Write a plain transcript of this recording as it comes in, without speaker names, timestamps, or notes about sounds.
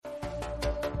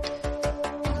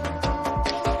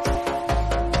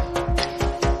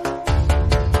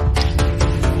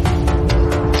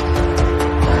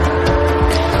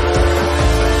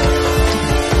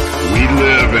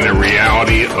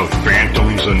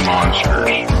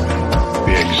monsters.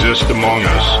 They exist among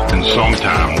us, and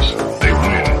sometimes they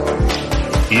win.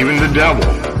 Even the devil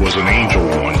was an angel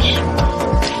once.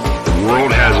 The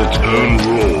world has its own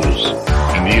rules,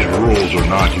 and these rules are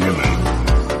not human.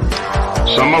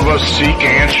 Some of us seek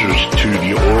answers to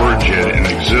the origin and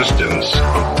existence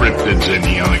of cryptids and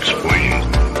the unexplained.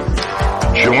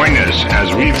 Join us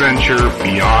as we venture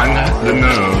beyond the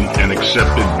known and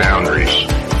accepted boundaries.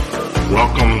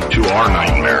 Welcome to our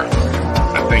nightmare.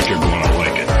 I think you're going to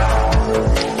like it.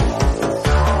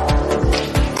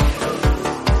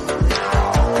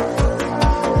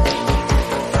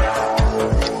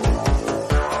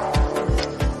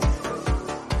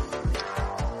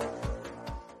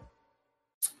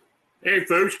 Hey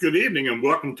folks, good evening and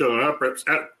welcome to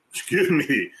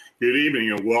Good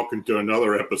evening and welcome to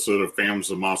another episode of Phantoms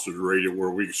and Monsters Radio,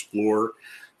 where we explore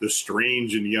the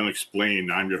strange and the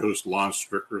unexplained. I'm your host, Lon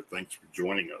Strickler. Thanks for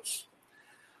joining us.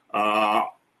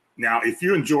 Now, if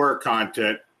you enjoy our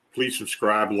content, please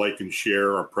subscribe, like, and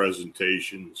share our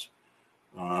presentations.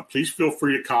 Please feel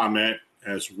free to comment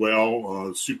as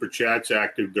well. Super Chat's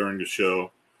active during the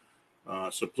show.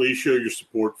 So please show your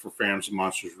support for Phantoms and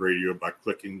Monsters Radio by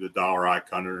clicking the dollar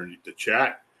icon underneath the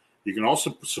chat. You can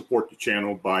also support the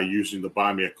channel by using the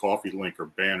Buy Me a Coffee link or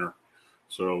banner.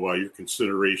 So your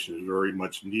consideration is very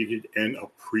much needed and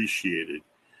appreciated.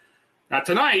 Now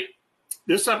tonight,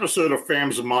 this episode of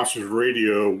Phantoms and Monsters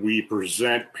Radio, we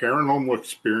present paranormal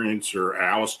experiencer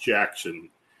Alice Jackson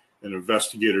and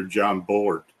investigator John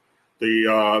Bullard.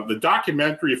 The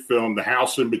documentary film, The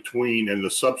House in Between, and the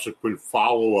subsequent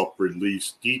follow-up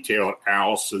release detailed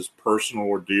Alice's personal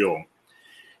ordeal,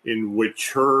 in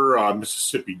which her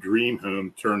Mississippi dream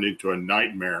home turned into a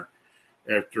nightmare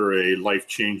after a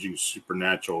life-changing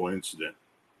supernatural incident.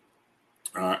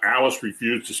 Alice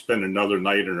refused to spend another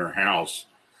night in her house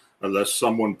unless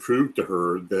someone proved to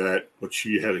her that what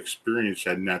she had experienced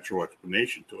had natural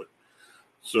explanation to it.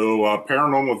 So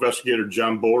paranormal investigator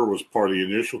John Bullard was part of the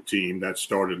initial team that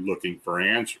started looking for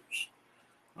answers.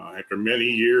 After many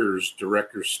years,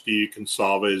 directors Steve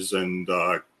Consalves and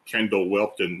Kendall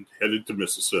Welton headed to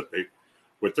Mississippi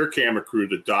with their camera crew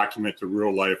to document the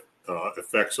real-life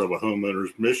effects of a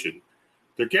homeowner's mission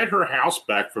to get her house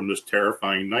back from this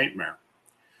terrifying nightmare.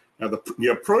 Now, the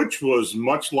approach was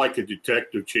much like a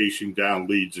detective chasing down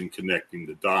leads and connecting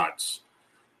the dots.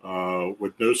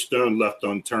 With no stone left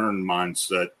unturned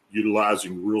mindset,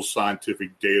 utilizing real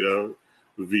scientific data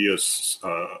via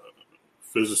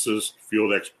physicists,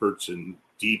 field experts, and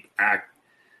deep,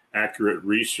 accurate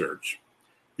research.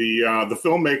 The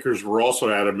filmmakers were also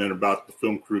adamant about the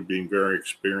film crew being very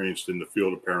experienced in the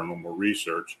field of paranormal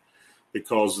research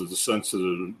because of the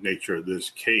sensitive nature of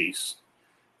this case.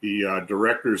 The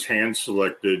directors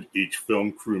hand-selected each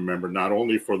film crew member not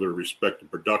only for their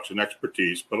respective production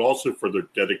expertise, but also for their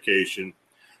dedication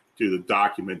to the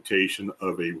documentation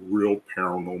of a real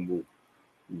paranormal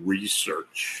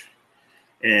research.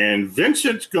 And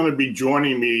Vincent's going to be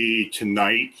joining me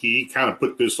tonight. He kind of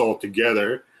put this all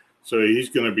together, so he's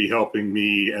going to be helping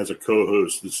me as a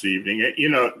co-host this evening.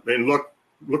 And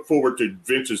look forward to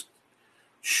Vince's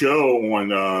show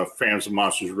on Phantoms and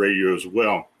Monsters Radio as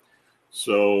well.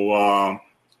 So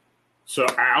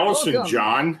Alice and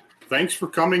John, thanks for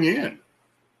coming in.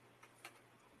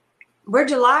 We're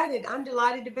delighted. I'm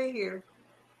delighted to be here.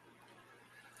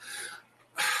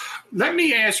 Let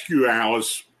me ask you,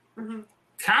 Alice,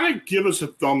 kind of give us a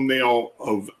thumbnail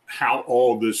of how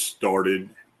all this started.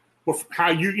 How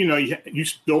you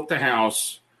built the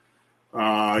house,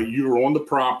 you were on the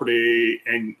property,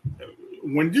 and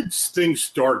when did things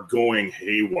start going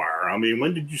haywire? I mean,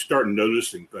 when did you start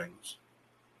noticing things?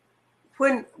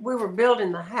 When we were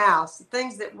building the house,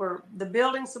 things that were the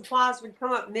building supplies would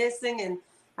come up missing, and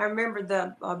I remember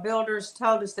the builders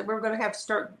told us that we were going to have to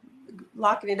start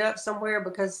locking it up somewhere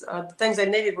because the things they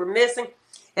needed were missing.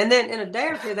 And then in a day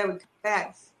or two, they would come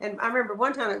back. And I remember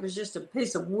one time it was just a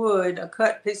piece of wood, a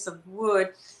cut piece of wood,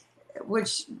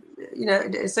 which,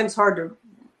 it seems hard to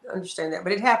understand that,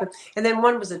 but it happened. And then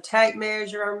one was a tape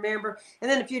measure, I remember.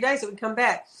 And then a few days it would come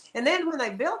back. And then when they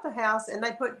built the house and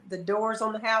they put the doors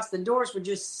on the house, the doors would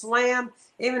just slam,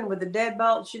 even with the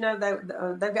deadbolts.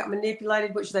 They got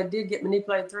manipulated, which they did get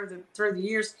manipulated through the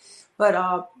years.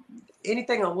 But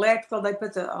anything electrical, they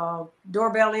put the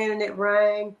doorbell in and it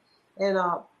rang. And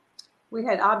we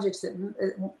had objects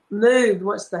that moved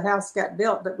once the house got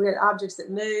built, but we had objects that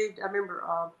moved. I remember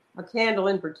a candle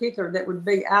in particular that would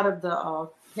be out of the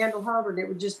candle holder, and it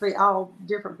would just be all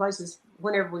different places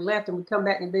whenever we left, and we'd come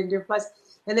back and be in different places.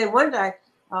 And then one day,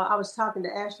 I was talking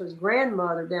to Ashley's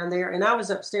grandmother down there, and I was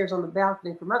upstairs on the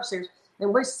balcony from upstairs,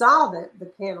 and we saw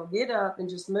the candle get up and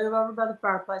just move over by the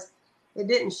fireplace. It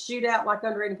didn't shoot out like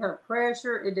under any kind of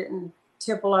pressure. It didn't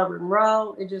tipple over and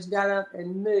roll. It just got up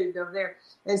and moved over there.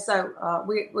 And so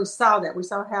we saw that. We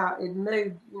saw how it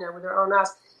moved, with our own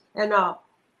eyes. And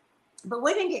but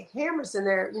we didn't get cameras in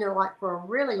there, like for a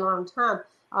really long time.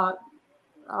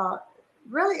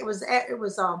 Really, it was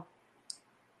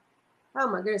oh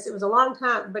my goodness, it was a long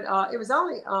time. But it was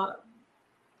only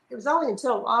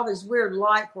until all these weird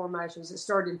light formations that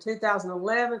started in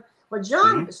 2011. Well,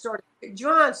 John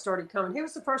started coming. He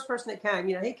was the first person that came.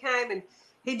 He came and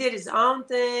he did his own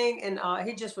thing, and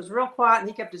he just was real quiet, and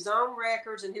he kept his own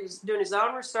records, and he was doing his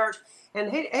own research.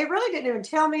 And he really didn't even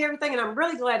tell me everything, and I'm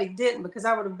really glad he didn't, because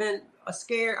I would have been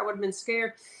scared. I would have been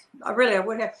scared. I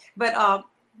would have.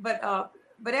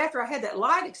 But after I had that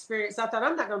light experience, I thought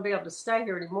I'm not going to be able to stay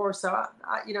here anymore. So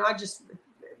I just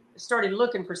started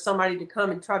looking for somebody to come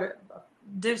and try to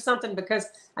do something, because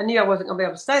I knew I wasn't going to be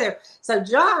able to stay there. So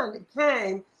John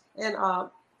came, and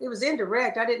it was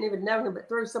indirect. I didn't even know him, but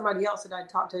through somebody else that I'd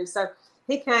talked to. So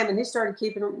he came and he started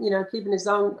keeping his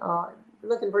own,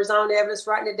 looking for his own evidence,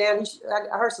 writing it down.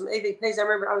 I heard some EVPs. I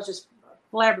remember I was just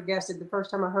flabbergasted the first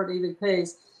time I heard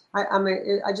EVPs. I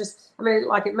mean,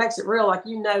 like, it makes it real. Like,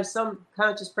 some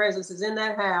conscious presence is in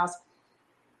that house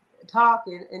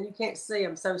talking, and you can't see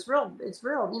them. So it's real.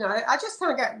 I just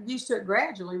kind of got used to it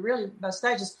gradually, really, by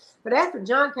stages. But after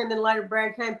John came, then later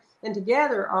Brad came, and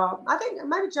together, I think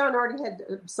maybe John already had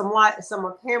some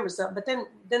cameras up, but then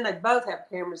they both have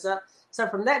cameras up. So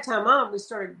from that time on, we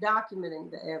started documenting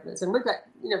the evidence, and we've got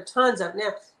tons of it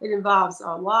now. It involves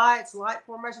light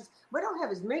formations. We don't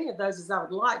have as many of those as I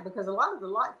would like, because a lot of the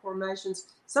light formations,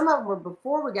 some of them were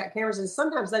before we got cameras, and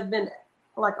sometimes they've been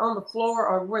like on the floor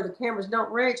or where the cameras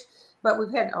don't reach. But we've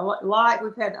had light,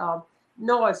 we've had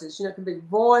noises. It could be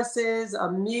voices,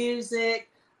 music,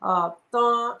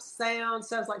 thumps, sounds.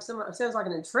 Sounds like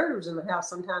an intruder's in the house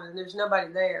sometimes, and there's nobody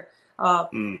there.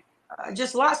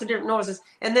 Just lots of different noises,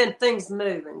 and then things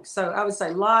moving. So I would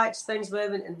say lights, things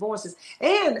moving, and voices.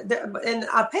 And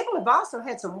people have also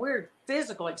had some weird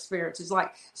physical experiences,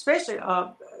 like especially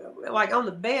like on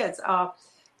the beds.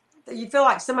 You feel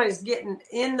like somebody's getting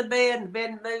in the bed, and the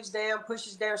bed moves down,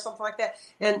 pushes down, something like that.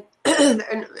 And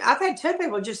and I've had two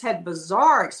people just had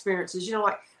bizarre experiences.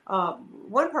 Like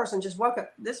one person just woke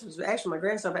up. This was actually my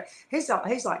grandson, but he's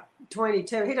like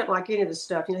 22. He doesn't like any of this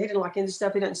stuff. He didn't like any of this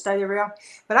stuff. He doesn't stay there very often.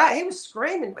 But he was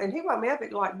screaming, and he woke me up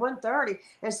at like 1:30.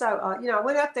 And so I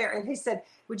went up there, and he said,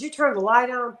 "Would you turn the light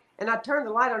on?" And I turned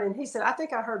the light on, and he said, "I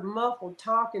think I heard muffled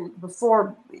talking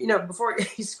before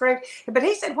he screamed." But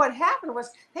he said what happened was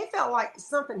he felt like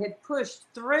something had pushed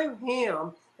through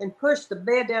him and pushed the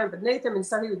bed down beneath him, and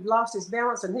so he lost his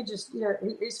balance, and he just,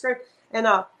 he screamed. And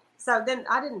so then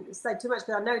I didn't say too much,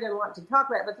 because I know he doesn't like to talk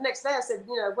about it. But the next day I said,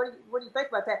 what do you think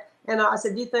about that? And I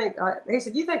said, "Do you think?" He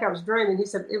said, "You think I was dreaming?" He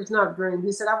said, "It was not a dream."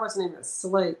 He said, "I wasn't even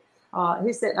asleep."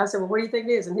 I said, "Well, what do you think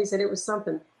it is?" And he said, "It was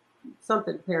something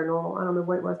paranormal. I don't know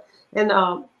what it was." And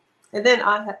then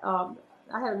I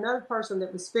had another person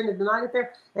that was spending the night up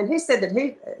there, and he said that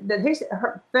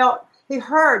he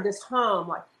heard this hum,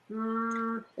 like,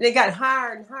 and it got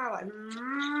higher and higher,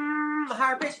 like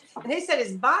higher pitch. And he said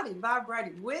his body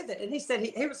vibrated with it. And he said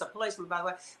he was a policeman, by the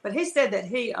way, but he said that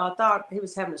he thought he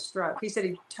was having a stroke. He said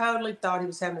he totally thought he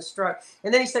was having a stroke.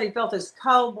 And then he said he felt this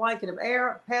cold blanket of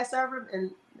air pass over him,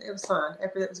 and it was fine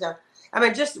after that was gone. I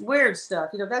mean, just weird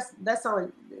stuff. That's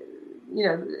only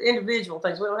individual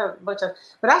things. We don't have a bunch of.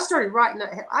 But I started writing.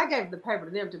 I gave the paper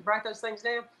to them to write those things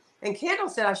down. And Kendall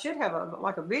said I should have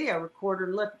a video recorder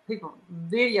to let people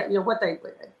video, what they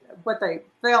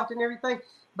felt and everything.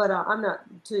 But I'm not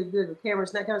too good with cameras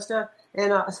and that kind of stuff.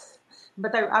 And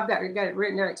but I've got it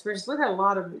written down experiences. We've had a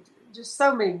lot of just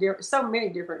so many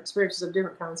different experiences of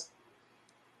different kinds.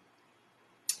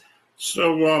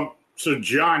 So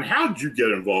John, how did you get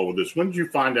involved with this? When did you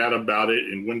find out about it,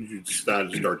 and when did you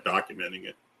decide to start documenting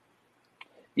it?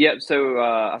 Yep. So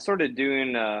I started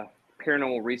doing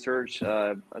paranormal research.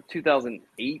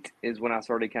 2008 is when I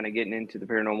started kind of getting into the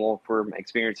paranormal from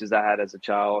experiences I had as a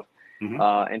child.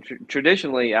 Mm-hmm. And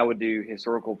traditionally, I would do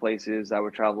historical places. I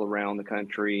would travel around the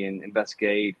country and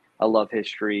investigate. I love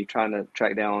history, trying to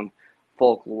track down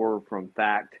folklore from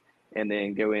fact, and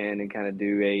then go in and kind of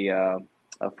do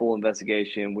a full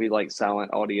investigation. We like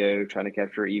silent audio, trying to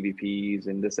capture EVPs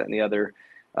and this, that, and the other.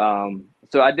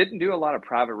 So I didn't do a lot of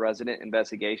private resident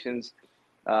investigations.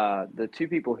 The two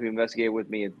people who investigated with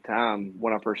me at the time,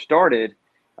 when I first started,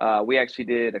 we actually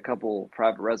did a couple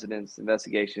private residence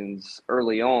investigations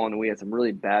early on, and we had some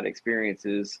really bad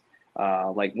experiences.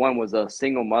 Like one was a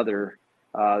single mother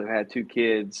who had two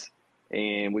kids,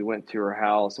 and we went to her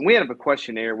house, and we had a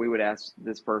questionnaire. We would ask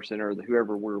this person or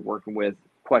whoever we were working with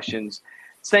questions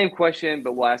same question,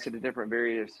 but we'll ask it in different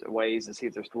various ways to see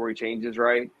if their story changes,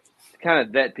 right? To kind of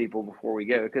vet people before we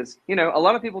go. Because, a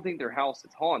lot of people think their house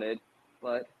is haunted,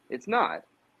 but it's not.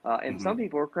 And some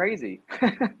people are crazy,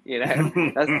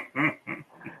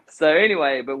 So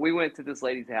anyway, but we went to this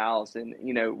lady's house and,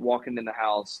 walking in the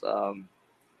house,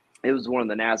 it was one of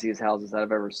the nastiest houses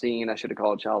I've ever seen. I should have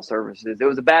called child services. It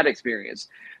was a bad experience.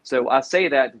 So I say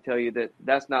that to tell you that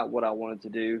that's not what I wanted to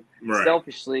do. Right.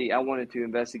 Selfishly, I wanted to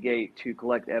investigate, to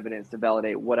collect evidence to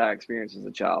validate what I experienced as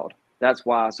a child. That's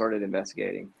why I started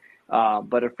investigating.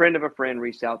 But a friend of a friend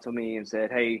reached out to me and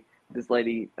said, hey, this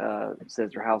lady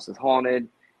says her house is haunted.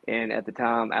 And at the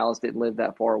time, Alice didn't live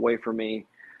that far away from me.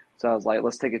 So I was like,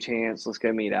 let's take a chance. Let's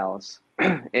go meet Alice.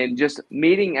 And just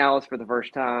meeting Alice for the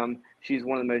first time, she's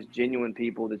one of the most genuine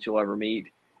people that you'll ever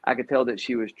meet. I could tell that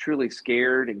she was truly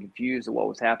scared and confused at what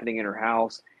was happening in her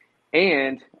house.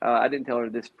 And I didn't tell her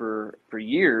this for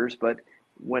years, but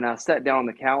when I sat down on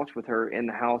the couch with her in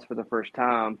the house for the first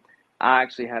time, I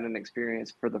actually had an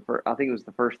experience I think it was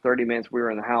the first 30 minutes we were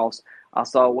in the house. I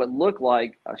saw what looked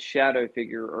like a shadow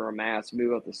figure or a mass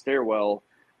move up the stairwell,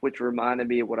 which reminded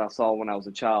me of what I saw when I was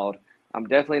a child. I'm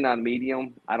definitely not a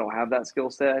medium. I don't have that skill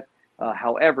set.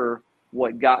 However,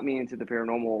 what got me into the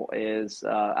paranormal is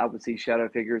I would see shadow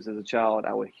figures as a child.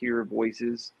 I would hear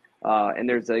voices. And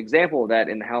there's an example of that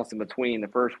in the house in between. The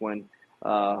first one,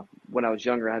 when I was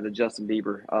younger, I had the Justin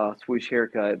Bieber swoosh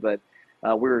haircut. But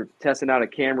we were testing out a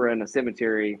camera in a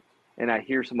cemetery, and I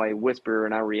hear somebody whisper,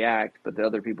 and I react, but the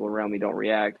other people around me don't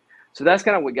react. So that's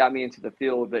kind of what got me into the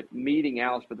field. But meeting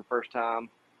Alice for the first time,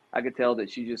 I could tell that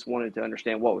she just wanted to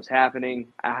understand what was happening.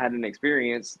 I had an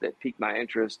experience that piqued my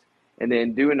interest. And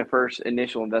then doing the first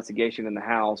initial investigation in the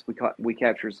house, we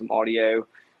captured some audio.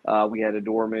 We had a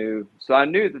door move. So I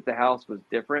knew that the house was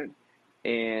different.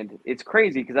 And it's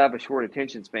crazy because I have a short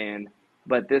attention span.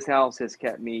 But this house has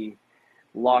kept me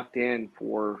locked in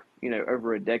for,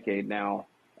 over a decade now.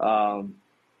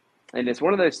 And it's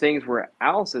one of those things where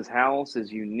Alice's house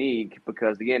is unique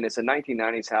because, again, it's a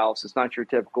 1990s house. It's not your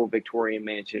typical Victorian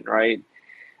mansion, right?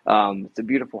 It's a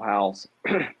beautiful house,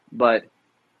 but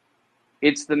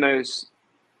it's the most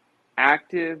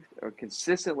active or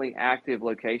consistently active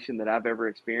location that I've ever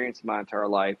experienced in my entire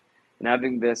life. And I've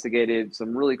investigated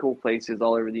some really cool places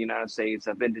all over the United States.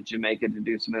 I've been to Jamaica to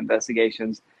do some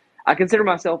investigations. I consider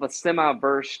myself a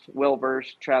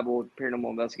well-versed, traveled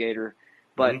paranormal investigator.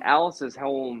 But Alice's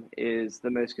home is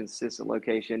the most consistent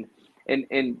location.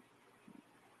 And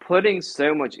putting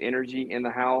so much energy in the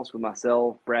house with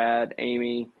myself, Brad,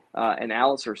 Amy, and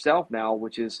Alice herself now,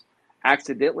 which has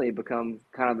accidentally become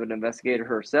kind of an investigator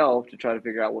herself to try to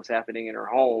figure out what's happening in her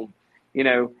home.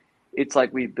 It's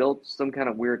like we built some kind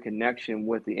of weird connection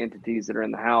with the entities that are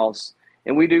in the house.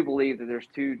 And we do believe that there's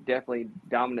two definitely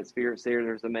dominant spirits there.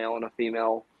 There's a male and a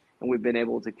female. And we've been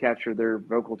able to capture their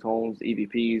vocal tones,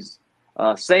 EVPs,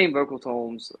 same vocal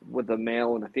tones with a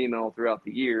male and a female throughout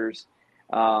the years.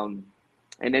 And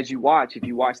if you watch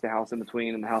the house in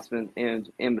between and the house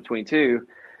in between too,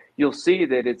 you'll see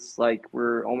that it's like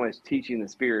we're almost teaching the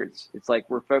spirits. It's like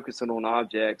we're focusing on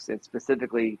objects and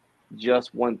specifically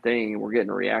just one thing, and we're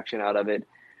getting a reaction out of it.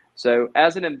 So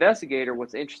as an investigator,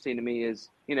 what's interesting to me is,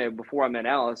 before I met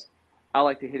Alice, I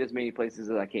like to hit as many places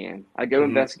as I can. I go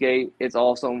investigate. It's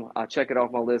awesome. I check it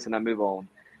off my list and I move on.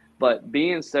 But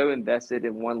being so invested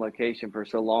in one location for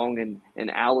so long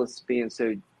and Alice being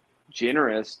so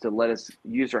generous to let us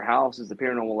use her house as a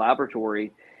paranormal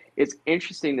laboratory, it's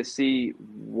interesting to see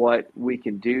what we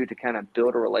can do to kind of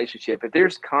build a relationship. If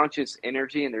there's conscious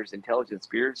energy and there's intelligent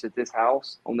spirits at this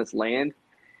house, on this land,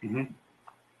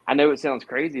 I know it sounds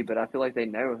crazy, but I feel like they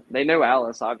know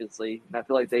Alice, obviously. And I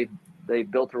feel like they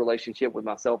built a relationship with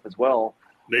myself as well.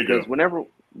 They because do.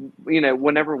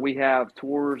 Whenever we have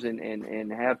tours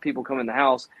and have people come in the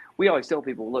house, we always tell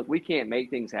people, look, we can't make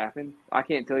things happen. I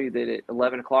can't tell you that at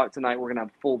 11 o'clock tonight, we're going to have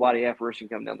a full body apparition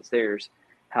come down the stairs.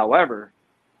 However,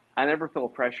 I never feel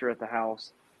pressure at the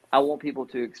house. I want people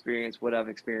to experience what I've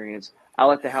experienced. I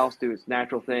let the house do its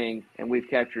natural thing, and we've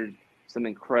captured some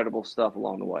incredible stuff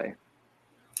along the way.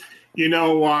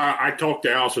 I talked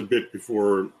to Alice a bit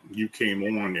before you came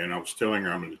on, and I was telling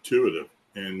her I'm intuitive.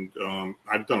 And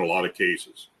I've done a lot of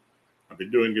cases. I've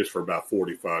been doing this for about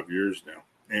 45 years now.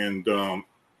 And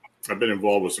I've been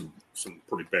involved with some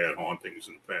pretty bad hauntings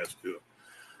in the past, too.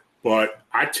 But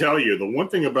I tell you, the one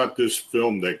thing about this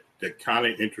film that kind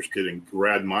of interested and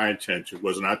grabbed my attention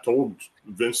was, and I told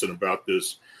Vincent about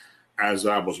this as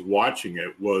I was watching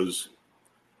it, was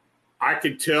I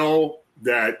could tell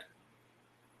that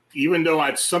even though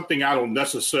it's something I don't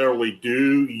necessarily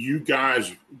do, you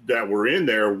guys that were in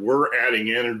there were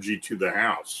adding energy to the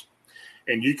house.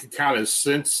 And you could kind of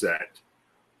sense that.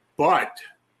 But,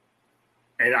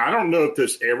 and I don't know if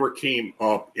this ever came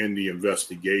up in the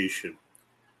investigation,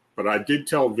 but I did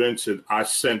tell Vincent I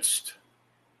sensed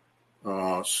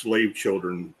slave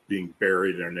children being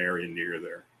buried in an area near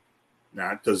there.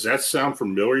 Now, does that sound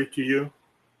familiar to you?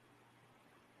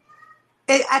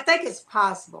 I think it's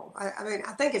possible. I mean,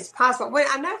 I think it's possible.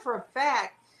 I know for a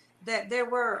fact that there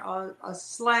were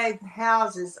slave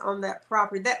houses on that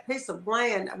property. That piece of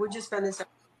land, we just found this,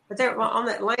 but there on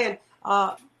that land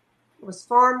was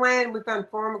farmland. We found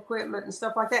farm equipment and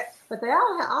stuff like that. But they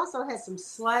also had some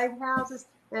slave houses.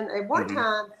 And at one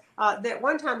time,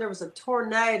 there was a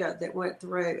tornado that went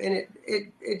through, and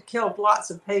it killed lots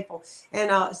of people. And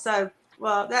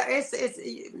well, that it's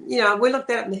we looked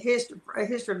at it in the history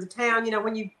of the town.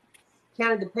 When you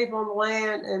counted the people on the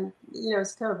land, and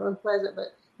it's kind of unpleasant,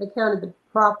 but they counted the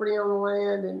property on the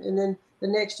land, and then the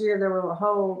next year there were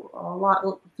a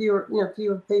lot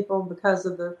fewer people because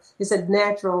of it said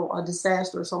natural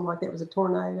disaster or something like that. It was a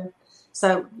tornado.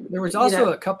 So there was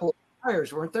also a couple of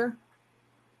fires, weren't there?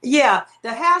 Yeah,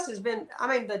 the house has been.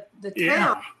 I mean, the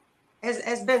town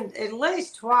has been at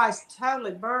least twice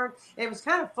totally burned. It was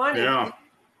kind of funny. Yeah.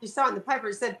 You saw it in the paper.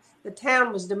 It said the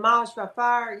town was demolished by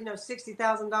fire.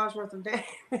 $60,000 worth of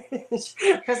damage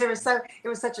because it was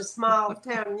such a small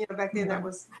town. Back then that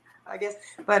was, I guess.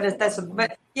 But there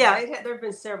have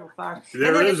been several fires.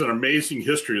 There is an amazing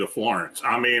history of Florence.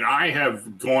 I mean, I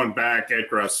have gone back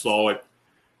after I saw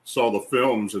the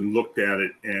films and looked at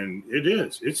it, and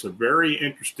it's a very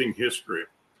interesting history.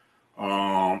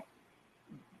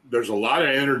 There's a lot of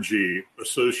energy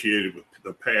associated with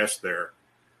the past there.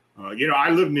 I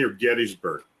live near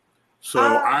Gettysburg, so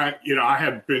I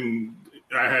have been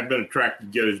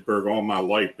attracted to Gettysburg all my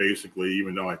life, basically,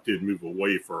 even though I did move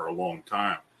away for a long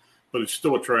time. But it's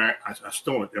still I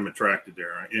still am attracted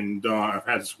there, and I've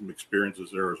had some experiences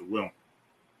there as well.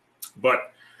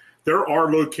 But there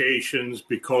are locations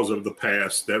because of the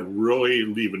past that really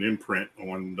leave an imprint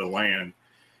on the land.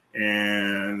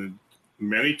 And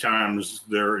many times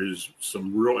there is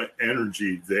some real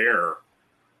energy there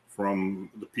from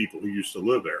the people who used to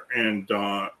live there. And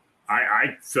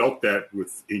I felt that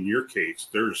in your case,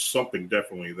 there's something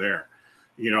definitely there.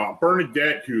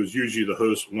 Bernadette, who is usually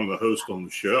one of the hosts on the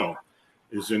show,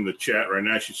 is in the chat right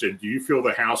now. She said, do you feel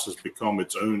the house has become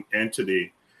its own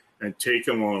entity and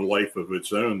taken on a life of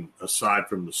its own aside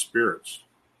from the spirits?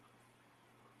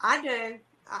 I do.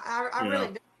 I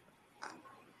really do.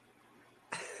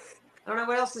 I don't know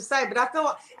what else to say, but I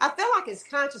feel like it's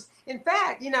conscious. In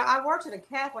fact, I worked at a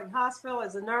Catholic hospital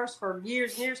as a nurse for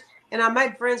years and years, and I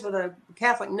made friends with a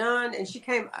Catholic nun, and she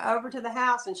came over to the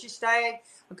house, and she stayed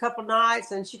a couple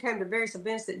nights, and she came to various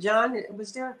events that John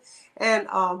was doing, and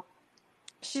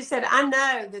she said, I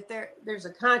know that there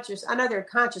are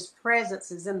conscious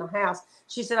presences in the house.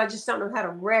 She said, I just don't know how to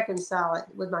reconcile it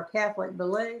with my Catholic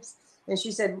beliefs. And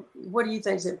she said, what do you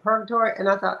think? Is it purgatory? And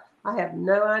I thought, I have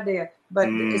no idea. But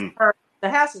the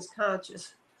house is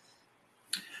conscious.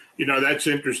 That's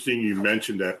interesting you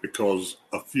mentioned that, because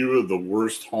a few of the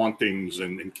worst hauntings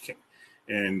and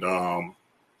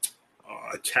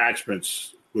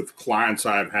attachments with clients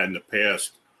I've had in the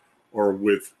past are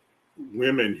with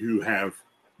women who have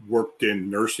worked in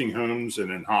nursing homes and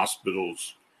in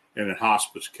hospitals and in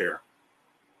hospice care.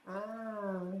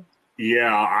 Oh.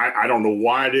 Yeah, I don't know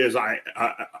why it is.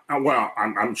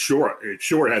 I'm sure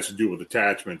it has to do with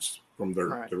attachments from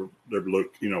their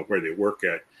look, where they work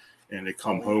at, and they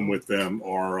come home with them,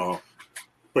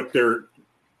 but they're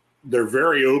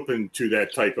very open to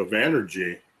that type of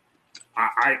energy.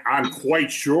 I'm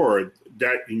quite sure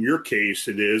that in your case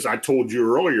it is. I told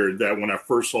you earlier that when I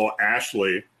first saw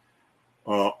Ashley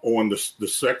on the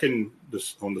second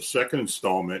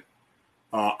installment,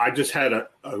 I just had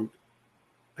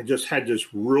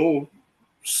this real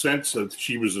sense that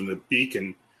she was in a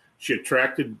beacon. She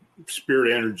attracted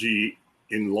spirit energy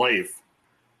in life.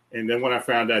 And then when I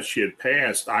found out she had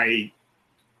passed, I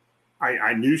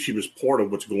knew she was part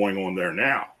of what's going on there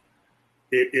now.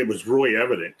 It was really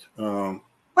evident.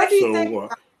 What do you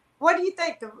think? What do you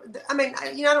think?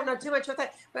 I don't know too much about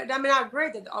that, but I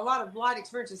agree that a lot of light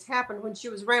experiences happened when she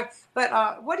was around.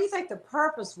 But what do you think the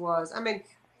purpose was?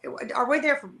 Are we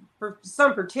there for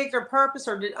some particular purpose,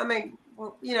 or are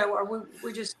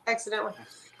we just accidentally?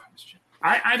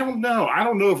 I don't know. I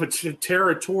don't know if it's a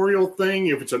territorial thing,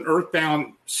 if it's an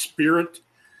earthbound spirit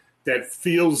that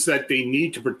feels that they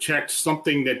need to protect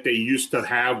something that they used to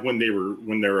have when they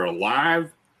were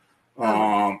alive.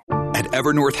 At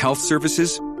Evernorth Health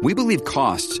Services, we believe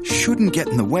costs shouldn't get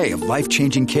in the way of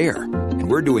life-changing care, and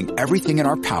we're doing everything in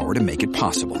our power to make it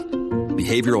possible.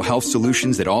 Behavioral health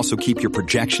solutions that also keep your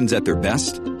projections at their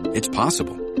best? It's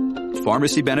possible.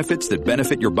 Pharmacy benefits that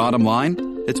benefit your bottom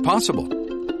line? It's possible.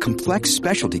 Complex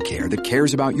specialty care that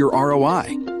cares about your ROI?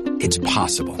 It's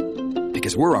possible.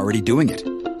 Because we're already doing it.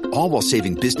 All while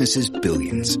saving businesses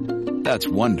billions. That's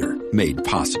Wonder made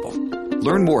possible.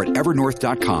 Learn more at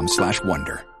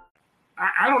evernorth.com/wonder.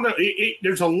 I don't know.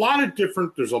 There's a lot of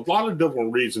different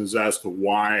reasons as to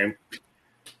why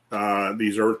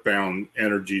these earthbound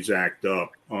energies act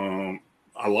up.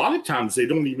 A lot of times they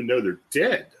don't even know they're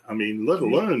dead. I mean, let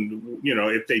alone,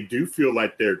 if they do feel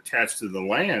like they're attached to the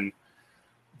land,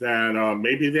 then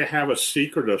maybe they have a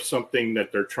secret of something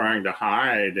that they're trying to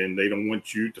hide and they don't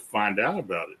want you to find out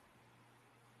about it.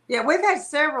 Yeah, we've had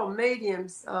several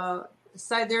mediums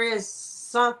say there is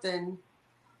something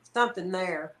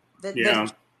there.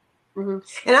 Mm-hmm.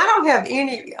 And I don't have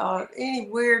any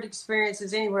weird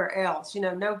experiences anywhere else.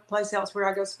 No place else where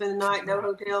I go spend the night. No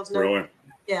hotels. No. Really?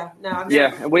 Yeah. No. I've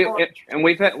never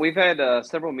we've had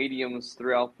several mediums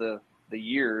throughout the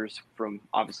years from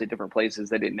obviously different places.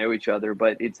 They didn't know each other,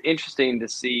 but it's interesting to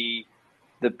see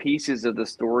the pieces of the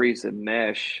stories that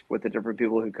mesh with the different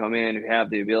people who come in who have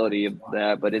the ability of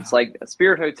that. But it's like a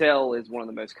spirit hotel is one of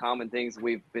the most common things that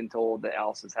we've been told that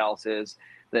Alice's house is,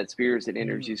 that spirits and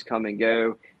energies come and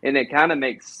go. And it kind of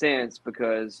makes sense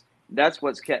because that's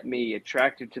what's kept me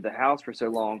attracted to the house for so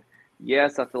long.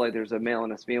 Yes, I feel like there's a male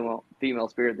and a female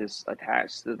spirit that's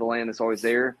attached to the land that's always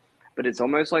there, but it's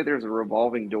almost like there's a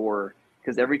revolving door.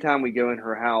 Because every time we go in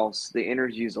her house, the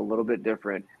energy is a little bit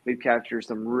different. We've captured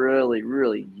some really,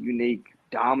 really unique,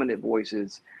 dominant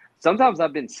voices. Sometimes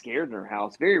I've been scared in her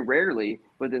house, very rarely,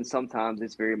 but then sometimes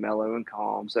it's very mellow and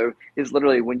calm. So it's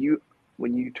literally when you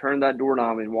turn that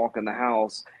doorknob and walk in the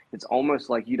house, it's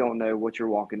almost like you don't know what you're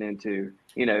walking into.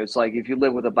 It's like if you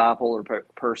live with a bipolar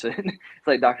person, it's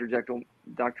like Dr. Jekyll,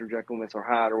 Mr.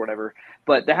 Hyde or whatever.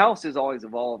 But the house is always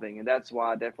evolving, and that's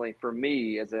why definitely for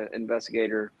me as an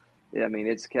investigator, I mean,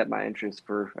 it's kept my interest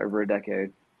for over a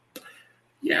decade.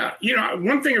 Yeah.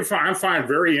 One thing I find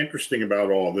very interesting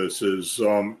about all this is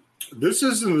this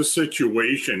isn't a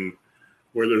situation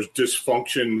where there's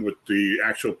dysfunction with the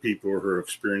actual people who are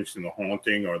experiencing the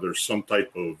haunting or there's some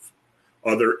type of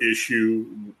other issue.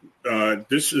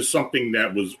 This is something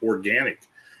that was organic.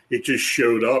 It just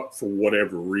showed up for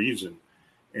whatever reason.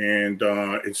 And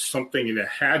it's something that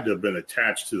had to have been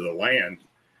attached to the land.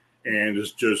 And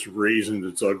it's just raising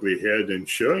its ugly head and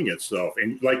showing itself.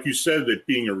 And like you said, it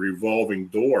being a revolving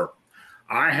door,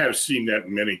 I have seen that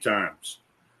many times.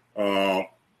 Now,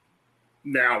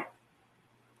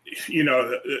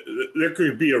 there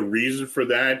could be a reason for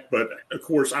that, but of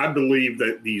course, I believe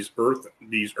that these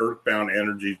earthbound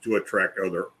energies do attract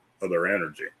other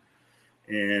energy.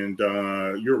 And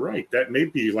you're right; that may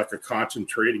be like a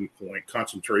concentration point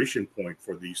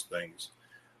for these things.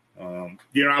 I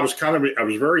was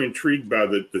very intrigued by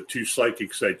the two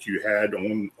psychics that you had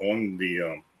on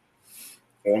the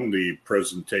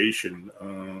presentation,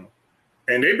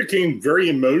 and they became very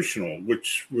emotional,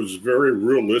 which was very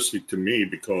realistic to me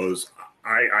because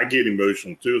I get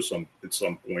emotional too at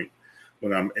some point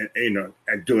when I'm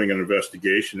doing an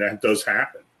investigation. That does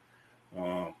happen,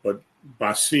 but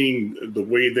by seeing the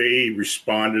way they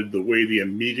responded, the way they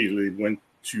immediately went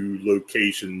to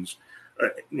locations,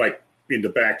 like in the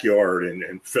backyard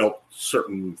and felt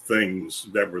certain things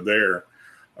that were there.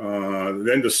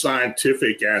 Then the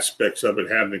scientific aspects of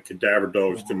it, having the cadaver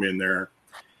dogs come in there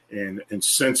and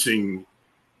sensing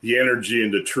the energy in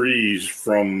the trees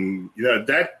from,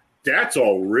 that's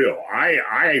all real.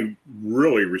 I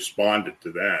really responded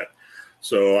to that.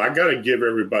 So I got to give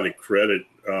everybody credit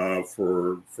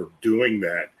for doing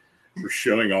that, for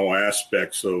showing all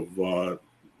aspects of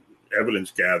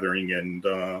evidence gathering. And,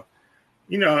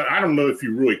 I don't know if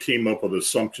you really came up with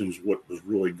assumptions what was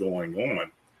really going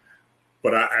on,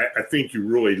 but I think you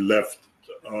really left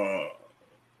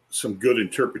some good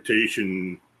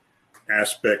interpretation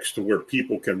aspects to where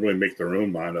people can really make their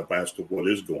own mind up as to what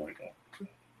is going on.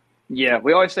 Yeah,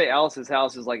 we always say Alice's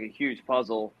house is like a huge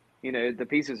puzzle. The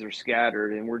pieces are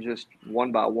scattered and we're just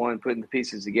one by one putting the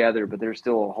pieces together, but there's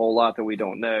still a whole lot that we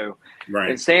don't know. Right.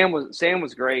 And Sam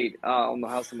was great on the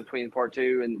House in Between Part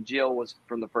 2, and Jill was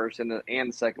from the first and the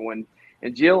second one.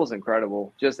 And Jill was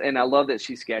incredible. And I love that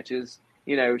she sketches.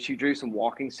 She drew some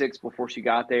walking sticks before she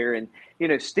got there. And,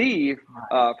 Steve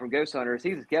from Ghost Hunters,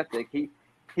 he's a skeptic.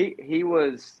 He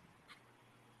was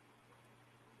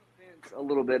a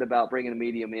little bit about bringing a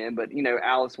medium in, but,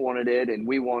 Alice wanted it and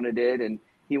we wanted it. And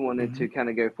he wanted to kind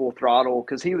of go full throttle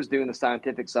because he was doing the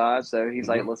scientific side. So he's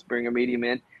like, let's bring a medium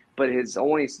in. But his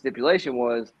only stipulation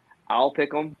was, I'll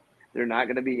pick them. They're not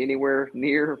going to be anywhere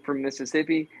near from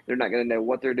Mississippi. They're not going to know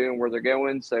what they're doing, where they're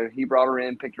going. So he brought her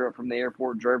in, picked her up from the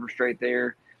airport, drove her straight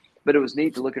there. But it was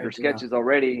neat to look at her sketches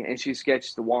already, and she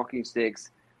sketched the walking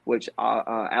sticks, which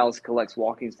Alice collects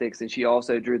walking sticks, and she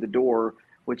also drew the door,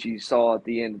 which you saw at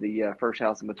the end of the first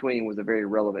House in Between was a very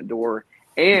relevant door.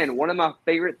 And one of my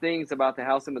favorite things about the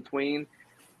House in Between,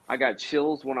 I got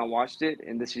chills when I watched it,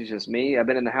 and this is just me. I've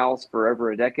been in the house for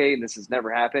over a decade, and this has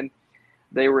never happened.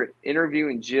 They were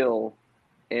interviewing Jill,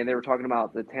 and they were talking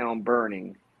about the town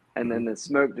burning, and then the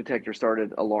smoke detector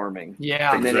started alarming.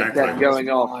 Yeah, and then it kept going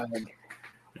off.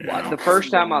 Yeah. The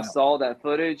first time I saw that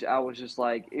footage, I was just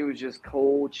like, it was just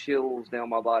cold chills down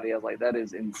my body. I was like, that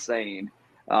is insane.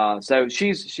 So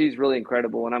she's really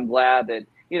incredible, and I'm glad that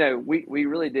we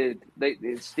really did.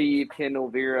 Steve, Kendall,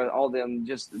 Vera, all them,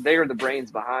 just they are the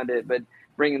brains behind it. But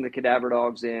bringing the cadaver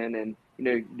dogs in, and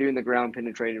doing the ground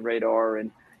penetrating radar, and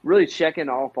really checking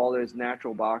off all those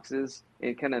natural boxes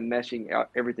and kind of meshing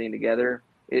everything together.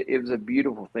 It was a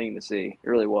beautiful thing to see. It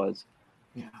really was.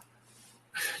 Yeah.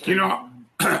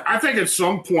 I think at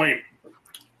some point,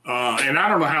 and I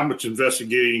don't know how much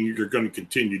investigating you're going to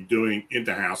continue doing in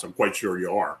the house. I'm quite sure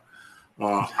you are.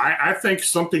 I think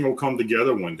something will come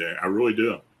together one day. I really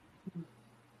do.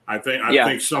 I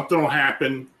think something will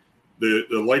happen. The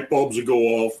light bulbs will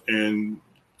go off, and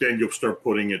then you'll start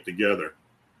putting it together.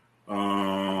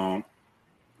 Have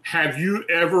you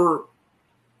ever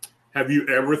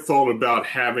thought about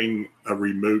having a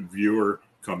remote viewer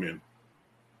come in?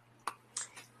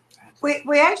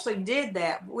 We actually did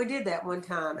that. We did that one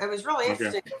time. It was really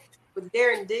interesting with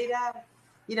Darren Dita.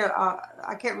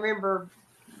 I can't remember.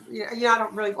 I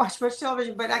don't really watch much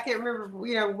television, but I can't remember.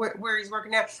 Where he's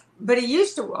working now. But he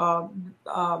used to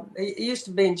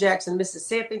be in Jackson,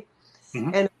 Mississippi,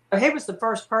 and he was the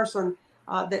first person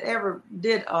that ever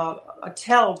did a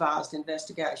televised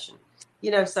investigation.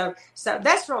 So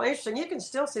that's real interesting. You can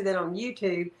still see that on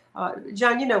YouTube.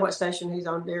 John, you know what station he's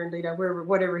on, Darren Dito,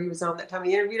 whatever he was on that time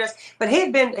he interviewed us. But he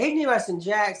knew us in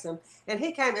Jackson, and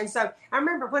he came. And so I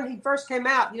remember when he first came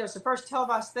out, it's the first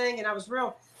televised thing, and I was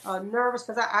real nervous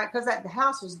because the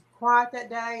house was quiet that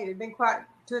day. It had been quiet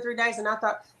 2 or 3 days, and I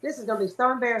thought this is going to be so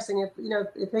embarrassing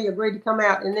if he agreed to come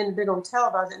out and then been on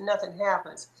televised and nothing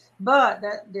happens. But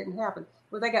that didn't happen.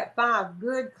 Well, they got 5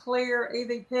 good, clear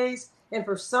EVPs, and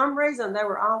for some reason they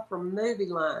were all from movie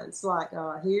lines, like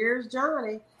 "Here's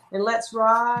Johnny" and "Let's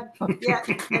Ride." Yeah,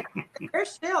 there's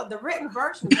still the written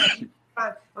version of that you can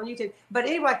find on YouTube. But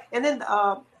anyway, and then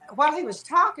while he was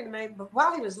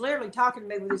literally talking to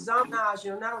me with his own eyes,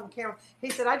 not on the camera, he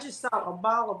said, "I just saw a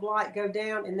ball of light go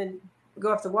down and then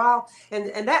go off the wall,"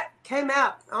 and that came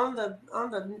out on the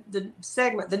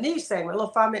segment, the news segment, a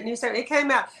little 5-minute news segment. It came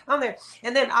out on there,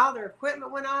 and then all their equipment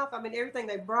went off. I mean, everything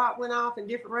they brought went off in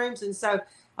different rooms, and so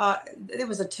it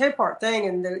was a 2-part thing.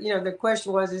 And the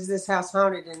question was, is this house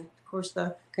haunted? And of course,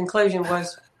 the conclusion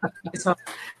was, it's haunted.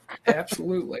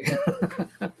 Absolutely.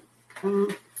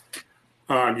 Do you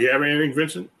have anything,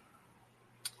 Vincent?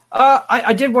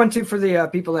 I did one too for the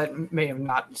people that may have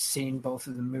not seen both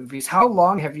of the movies. How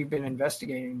long have you been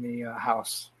investigating the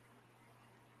house?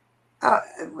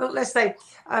 Well, let's say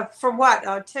from what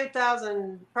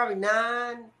 2000, probably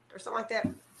 9 or something like that.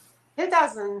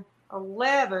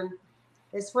 2011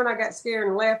 is when I got scared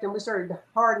and left, and we started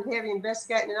hard and heavy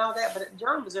investigating and all that. But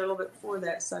John was there a little bit before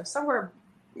that, so somewhere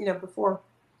before.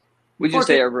 We just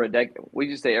say over a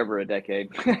decade.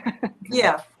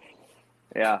 Yeah.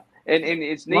 Yeah. And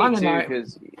it's neat too,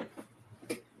 because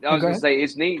I was going to say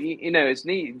it's neat. It's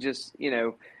neat just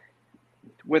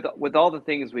with all the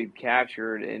things we've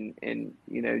captured, and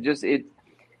just it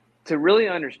to really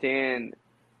understand.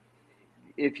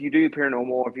 If you do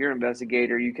paranormal, if you're an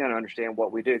investigator, you kind of understand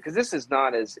what we do, because this is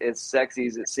not as sexy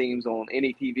as it seems on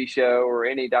any TV show or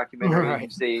any documentary you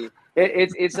see.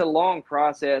 It's a long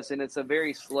process, and it's a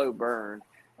very slow burn.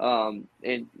 And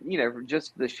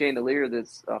just the chandelier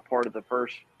that's part of the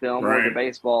first film, or the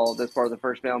baseball that's part of the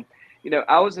first film.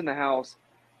 I was in the house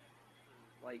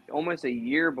like almost a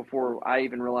year before I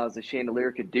even realized the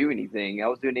chandelier could do anything. I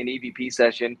was doing an EVP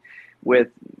session with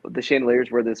the chandeliers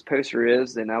where this poster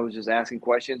is, and I was just asking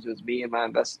questions. It was me and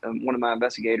one of my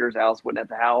investigators. Alice wasn't at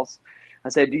the house. I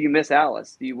said, "Do you miss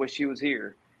Alice? Do you wish she was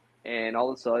here?" And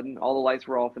all of a sudden, all the lights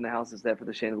were off in the house except for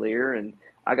the chandelier, and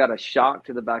I got a shock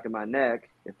to the back of my neck.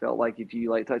 It felt like if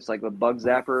you touched like a bug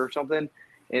zapper or something,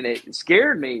 and it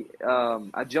scared me.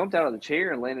 I jumped out of the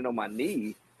chair and landed on my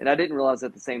knee, and I didn't realize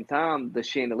at the same time the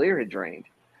chandelier had drained.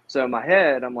 So in my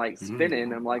head, I'm like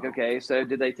spinning. I'm like, okay, so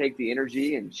did they take the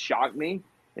energy and shock me?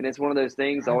 And it's one of those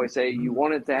things I always say, you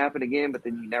want it to happen again, but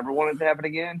then you never want it to happen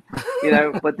again,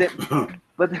 but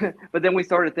then we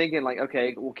started thinking like,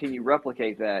 okay, well, can you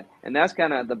replicate that? And that's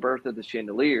kind of the birth of the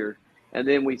chandelier. And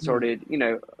then we started,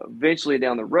 eventually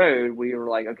down the road, we were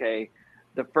like, okay,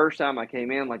 the first time I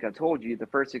came in, like I told you, the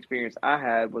first experience I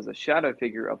had was a shadow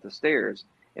figure up the stairs,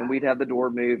 and we'd have the door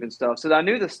move and stuff. So I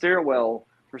knew the stairwell,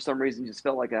 for some reason, just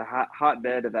felt like a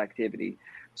hotbed of activity.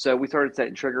 So we started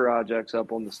setting trigger objects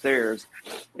up on the stairs.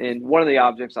 And one of the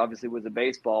objects, obviously, was a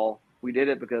baseball. We did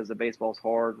it because the baseball's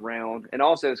hard, round, and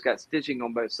also it's got stitching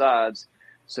on both sides.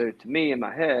 So to me, in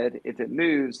my head, if it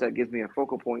moves, that gives me a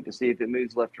focal point to see if it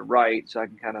moves left or right, so I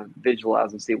can kind of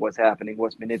visualize and see what's happening,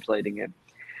 what's manipulating it.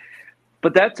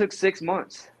 But that took 6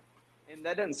 months, and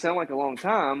that doesn't sound like a long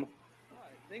time. But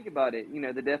think about it.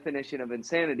 The definition of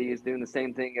insanity is doing the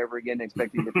same thing over again,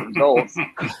 expecting different results,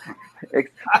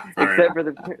 except for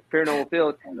the paranormal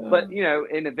field. But,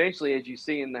 and eventually, as you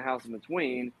see in The House in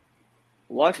Between,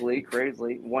 luckily,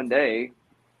 crazily, one day,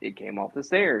 it came off the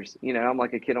stairs. I'm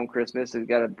like a kid on Christmas who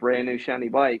got a brand new shiny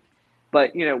bike.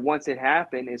 But, once it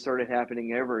happened, it started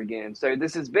happening over again. So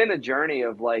this has been a journey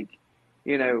of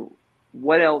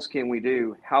what else can we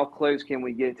do? How close can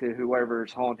we get to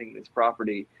whoever's haunting this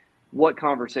property? What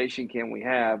conversation can we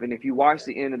have? And if you watch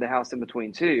the end of The House in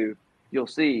Between 2, you'll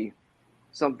see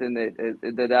something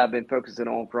that I've been focusing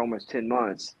on for almost 10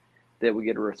 months that we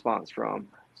get a response from.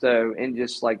 So, and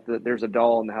just like there's a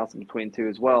doll in The House in Between 2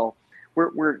 as well.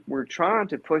 We're trying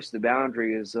to push the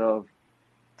boundaries of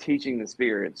teaching the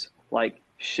spirits, like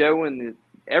showing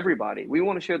everybody. We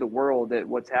want to show the world that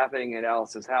what's happening at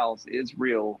Alice's house is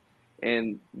real.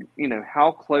 And,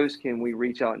 how close can we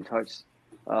reach out and touch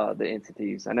the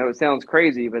entities? I know it sounds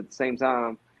crazy, but at the same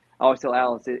time, I always tell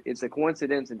Alice, it's a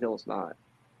coincidence until it's not.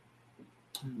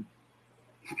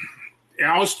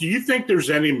 Alice, do you think there's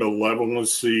any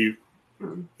malevolency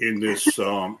in this,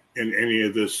 in any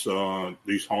of this,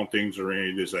 these hauntings or any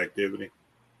of this activity?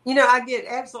 I get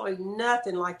absolutely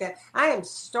nothing like that. I am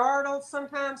startled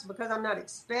sometimes because I'm not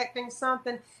expecting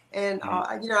something, and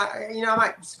I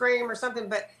might scream or something,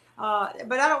 but I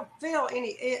don't feel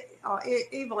any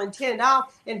evil intent at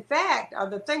all. In fact,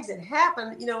 the things that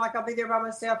happen, like I'll be there by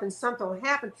myself and something will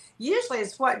happen. Usually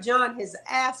it's what John has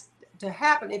asked to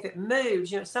happen if it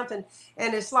moves, something.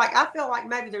 And it's like, I feel like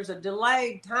maybe there's a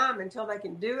delayed time until they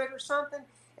can do it or something.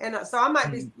 And so I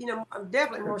might be, I'm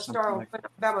definitely more startled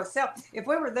by myself. If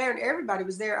we were there and everybody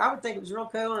was there, I would think it was real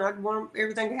cool and I'd want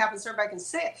everything to happen so everybody can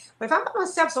see it. But if I'm by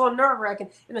myself, it's a little nerve-wracking,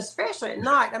 and especially at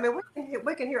night. I mean,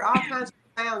 we can hear all kinds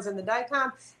of sounds in the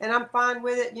daytime, and I'm fine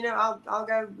with it. I'll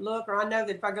go look, or I know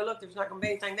that if I go look, there's not going to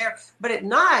be anything there. But at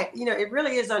night, it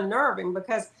really is unnerving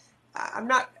because I'm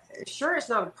not sure it's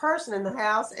not a person in the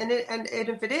house, and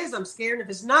if it is, I'm scared. And if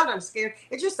it's not, I'm scared.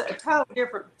 It's just a totally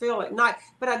different feel at night.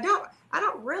 But I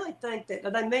don't really think that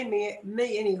they mean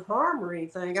me any harm or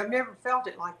anything. I've never felt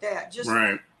it like that. Just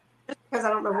because I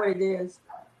don't know what it is.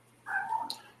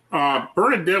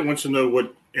 Bernadette wants to know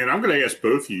what, and I'm going to ask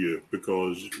both of you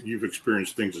because you've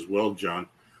experienced things as well, John.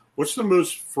 What's the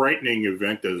most frightening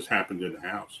event that has happened in the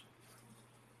house?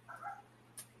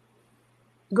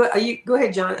 Go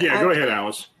ahead, John. Yeah, go ahead,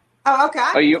 Alice. Oh,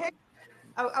 okay. Go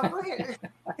ahead.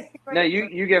 No,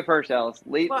 you go first, Alice.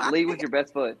 Lead with your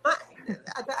best foot.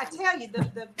 I tell you, the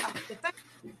thing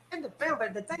in the film,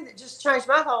 but the thing that just changed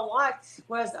my whole life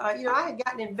was, I had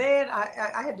gotten in bed.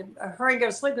 I had to hurry and go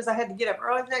to sleep because I had to get up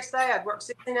early the next day. I'd work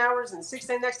 16 hours and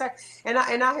 16 next day. And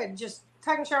I had just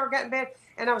taken a shower, got in bed,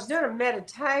 and I was doing a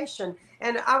meditation.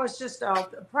 And I was just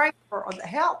praying for the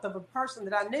health of a person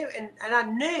that I knew. And I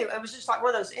knew it was just like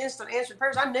one of those instant answered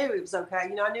prayers. I knew it was okay. I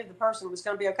knew the person was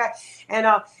going to be okay. And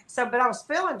but I was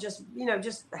feeling just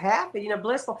happy,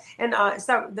 blissful. And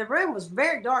so the room was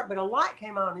very dark, but a light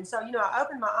came on. And so, I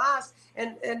opened my eyes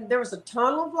and there was a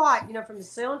tunnel of light, from the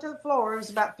ceiling to the floor. It was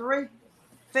about 3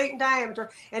 feet in diameter,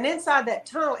 and inside that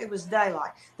tunnel it was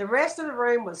daylight. The rest of the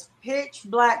room was pitch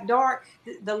black dark.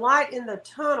 The light in the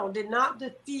tunnel did not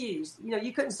diffuse.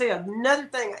 You couldn't see another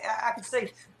thing. I could see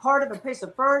part of a piece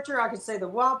of furniture. I could see the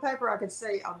wallpaper. I could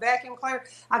see a vacuum cleaner.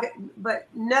 But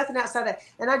nothing outside that.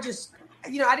 And I just, I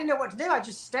didn't know what to do. I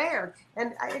just stared,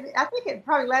 and I think it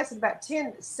probably lasted about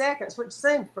 10 seconds, which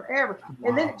seemed forever. Wow.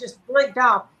 And then it just blinked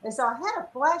off. And so I had a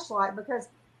flashlight because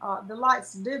the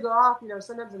lights do go off,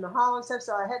 sometimes in the hall and stuff.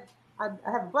 So I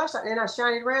have a flashlight, and I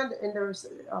shined it around, and there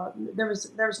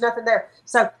was nothing there.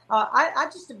 So I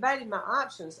just debated my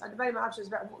options. I debated my options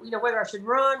about whether I should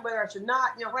run, whether I should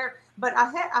not, where. But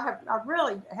I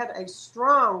really had a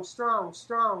strong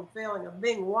feeling of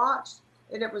being watched,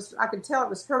 and I could tell it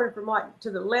was coming from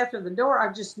to the left of the door.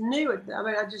 I just knew it. I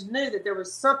mean, I just knew that there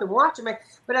was something watching me,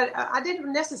 but I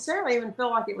didn't necessarily even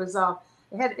feel like it was.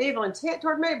 It had evil intent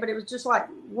toward me, but it was just like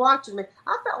watching me.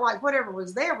 I felt like whatever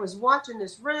was there was watching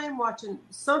this room, watching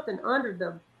something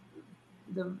under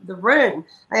the room.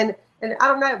 And And I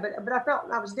don't know, but I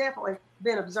felt I was definitely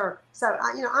being observed. So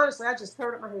honestly, I just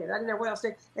turned up my head. I didn't know what else to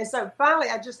do. And so finally,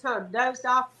 I just kind of dozed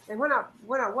off. And when I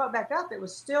woke back up, it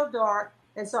was still dark.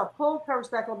 And so I pulled covers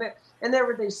back a little bit, and there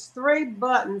were these 3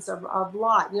 buttons of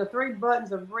light, 3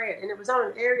 buttons of red, and it was on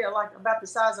an area like about the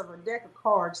size of a deck of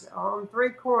cards. On 3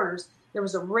 corners, there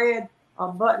was a red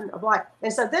button of light.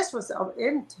 And so this was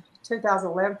in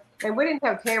 2011, and we didn't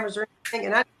have cameras or anything,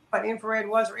 and I didn't know what infrared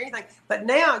was or anything. But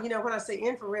now, when I see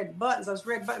infrared buttons, those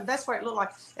red buttons, that's what it looked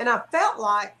like. And I felt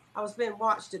like I was being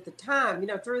watched at the time,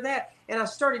 through that, and I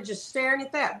started just staring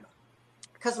at that.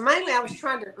 Because mainly I was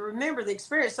trying to remember the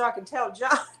experience so I could tell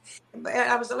John.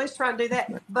 I was at least trying to do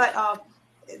that. But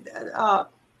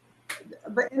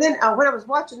then when I was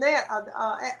watching that,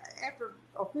 after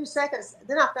a few seconds,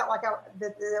 then I felt like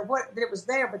that it was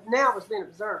there, but now it was being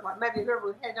observed. Like maybe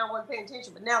whoever had no one paying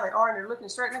attention, but now they are, and they're looking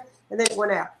straight at me, and then it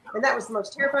went out. And that was the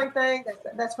most terrifying thing.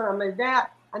 That's when I moved out.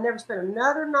 I never spent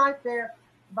another night there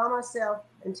by myself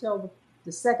until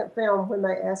the second film when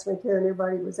they asked me to, and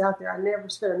everybody was out there. I never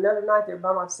spent another night there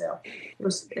by myself.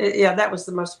 That was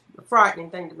the most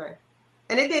frightening thing to me.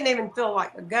 And it didn't even feel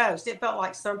like a ghost. It felt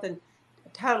like something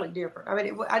totally different. I mean,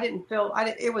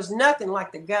 it was nothing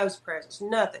like the ghost presence,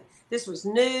 nothing. This was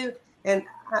new, and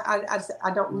I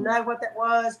don't know what that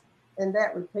was, and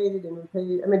that repeated and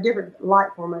repeated. I mean, different light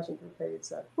formations repeated.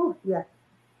 So, yeah.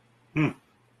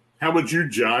 How about you,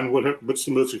 John? What's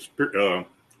the most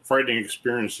frightening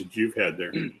experience that you've had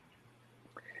there?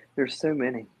 There's so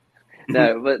many.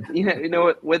 No, but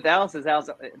what, with Alice's house,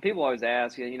 people always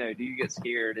ask, do you get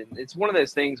scared? And it's one of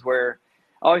those things where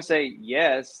I always say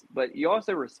yes, but you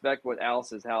also respect what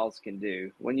Alice's house can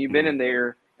do. When you've been in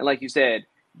there, and like you said,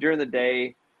 during the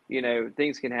day,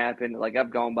 things can happen. Like I've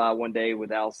gone by one day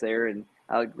with Alice there, and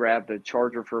I grabbed a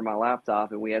charger for my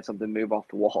laptop, and we had something move off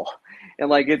the wall. And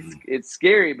like it's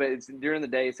scary, but it's during the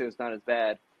day, so it's not as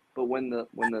bad. But when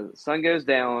the sun goes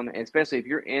down, and especially if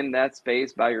you're in that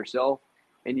space by yourself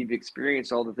and you've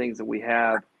experienced all the things that we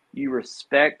have, you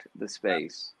respect the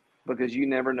space because you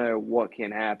never know what can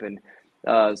happen.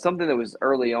 Something that was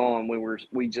early on when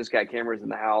we just got cameras in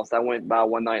the house. I went by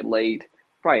one night late,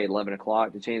 probably 11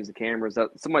 o'clock, to change the cameras.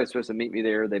 Somebody was supposed to meet me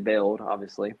there. They bailed,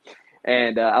 obviously.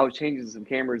 And I was changing some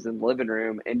cameras in the living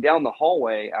room. And down the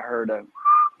hallway, I heard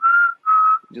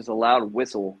just a loud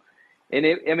whistle. And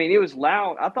it was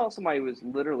loud. I thought somebody was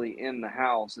literally in the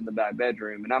house in the back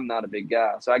bedroom, and I'm not a big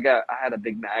guy. So I had a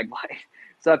big mag light.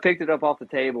 So I picked it up off the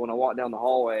table, and I walked down the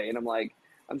hallway, and I'm like,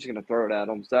 I'm just going to throw it at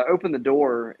them. So I opened the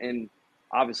door, and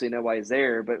obviously nobody's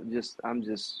there, but I'm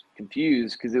just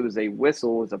confused because it was a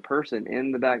whistle. It was a person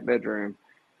in the back bedroom.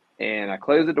 And I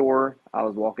closed the door. I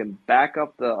was walking back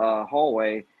up the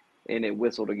hallway, and it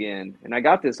whistled again. And I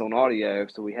got this on audio,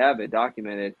 so we have it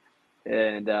documented.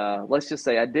 And let's just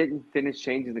say I didn't finish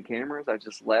changing the cameras. I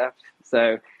just left.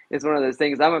 So it's one of those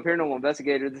things. I'm a paranormal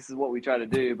investigator. This is what we try to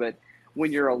do. But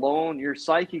when you're alone, your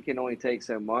psyche can only take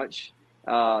so much.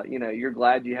 You're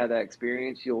glad you had that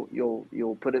experience.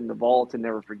 You'll put it in the vault and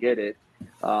never forget it.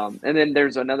 And then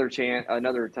there's another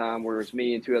time where it's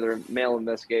me and 2 other male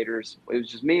investigators. It was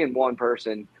just me and one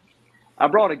person. I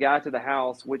brought a guy to the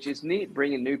house, which is neat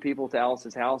bringing new people to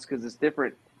Alice's house because it's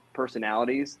different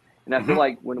personalities. And I feel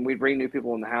like when we bring new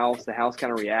people in the house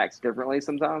kind of reacts differently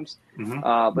sometimes.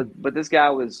 But this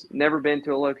guy was never been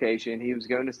to a location. He was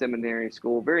going to seminary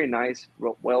school, very nice,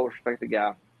 well-respected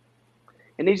guy.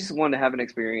 And he just wanted to have an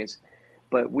experience.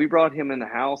 But we brought him in the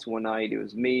house one night. It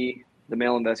was me, the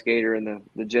male investigator, and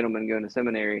the gentleman going to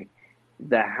seminary.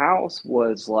 The house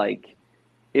was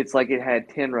it's like it had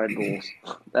 10 Red Bulls.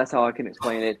 That's how I can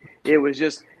explain it. It was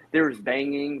just, there was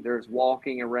banging, there was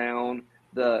walking around.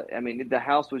 The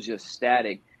house was just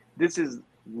static. This is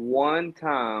one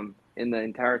time in the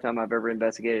entire time I've ever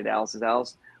investigated Alice's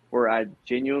house where I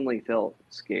genuinely felt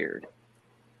scared.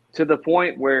 To the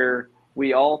point where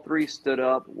we all 3 stood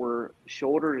up, were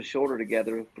shoulder to shoulder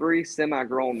together, 3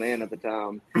 semi-grown men at the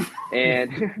time.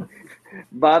 And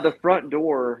by the front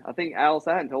door, I think, Alice,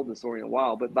 I hadn't told this story in a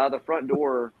while, but by the front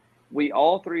door, we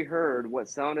all 3 heard what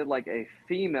sounded like a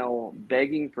female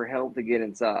begging for help to get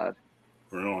inside.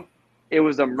 Really? It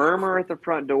was a murmur at the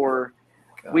front door.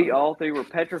 God. We all 3 were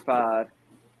petrified.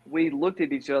 We looked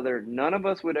at each other. None of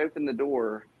us would open the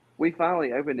door. We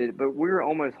finally opened it, but we were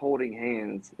almost holding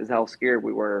hands is how scared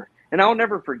we were. And I'll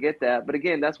never forget that. But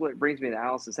again, that's what brings me to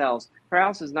Alice's house. Her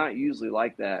house is not usually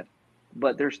like that.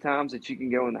 But there's times that you can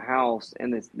go in the house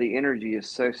and the energy is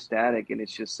so static and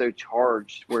it's just so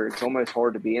charged where it's almost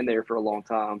hard to be in there for a long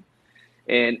time.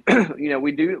 And,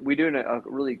 we do a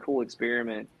really cool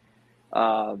experiment.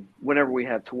 whenever we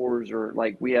have tours or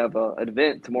like we have an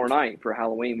event tomorrow night for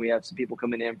Halloween, we have some people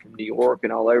coming in from New York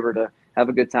and all over to have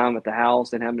a good time at the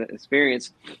house and having an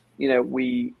experience.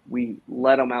 We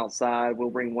let them outside. We'll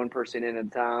bring one person in at a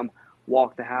time,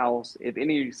 walk the house. If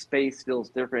any space feels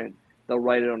different, they'll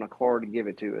write it on a card and give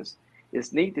it to us.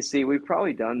 It's neat to see. We've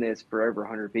probably done this for over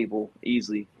 100 people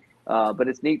easily, but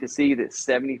it's neat to see that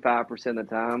 75% of the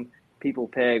time people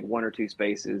peg one or two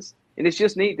spaces. And it's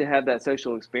just neat to have that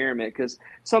social experiment because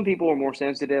some people are more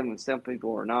sensitive and some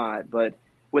people are not. But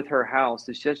with her house,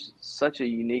 it's just such a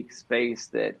unique space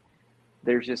that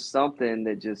there's just something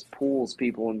that just pulls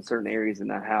people in certain areas in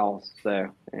that house. So,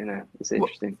 it's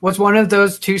interesting. Was one of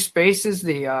those two spaces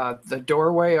the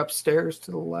doorway upstairs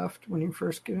to the left when you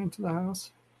first get into the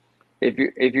house? If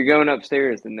you're going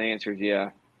upstairs, then the answer is yeah.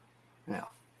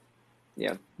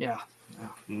 Yeah.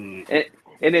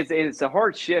 And it's a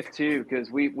hard shift too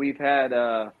because we've had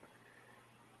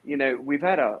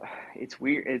it's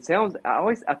weird. It sounds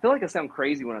I feel like I sound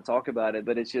crazy when I talk about it,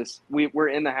 but it's just we're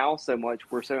in the house so much,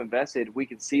 we're so invested, we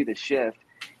can see the shift,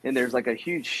 and there's like a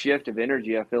huge shift of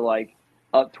energy. I feel like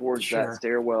up towards that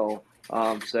stairwell.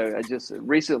 So I just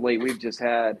recently we've just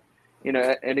had,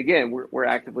 and again we're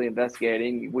actively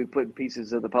investigating. We put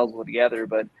pieces of the puzzle together,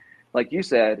 but like you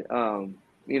said, I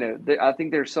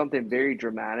think there's something very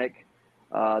dramatic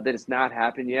that has not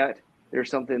happened yet. There's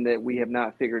something that we have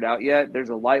not figured out yet. There's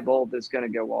a light bulb that's going to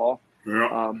go off.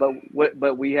 Yeah.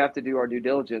 But we have to do our due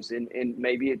diligence, and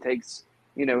maybe it takes,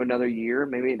 another year,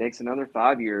 maybe it takes another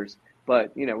 5 years,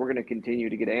 but, we're going to continue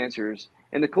to get answers.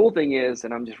 And the cool thing is,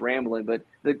 and I'm just rambling, but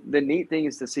the neat thing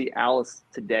is to see Alice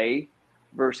today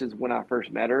versus when I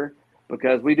first met her,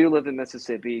 because we do live in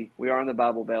Mississippi. We are in the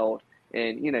Bible Belt.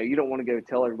 And, you don't want to go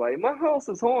tell everybody, my house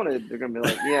is haunted. They're going to be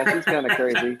like, yeah, she's kind of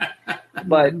crazy.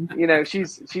 But,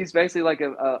 she's basically like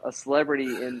a celebrity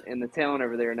in the town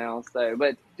over there now. So,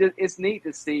 but it's neat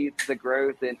to see the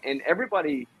growth. And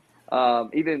everybody,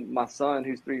 even my son,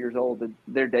 who's 3 years old,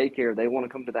 their daycare, they want to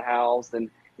come to the house. And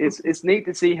it's neat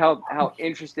to see how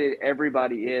interested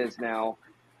everybody is now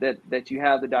that you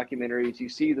have the documentaries, you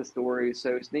see the stories.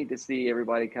 So it's neat to see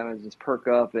everybody kind of just perk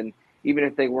up, and even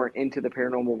if they weren't into the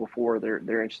paranormal before, they're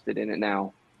interested in it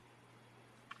now.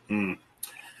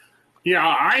 Yeah,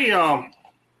 I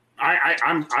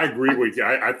agree with you.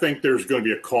 I think there's going to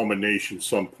be a culmination at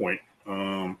some point.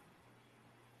 I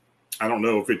don't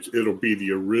know if it'll be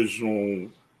the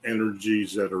original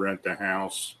energies that are at the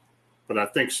house, but I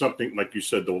think something, like you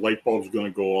said, the light bulb's going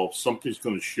to go off. Something's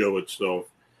going to show itself,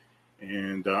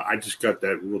 and I just got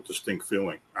that real distinct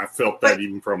feeling. I felt that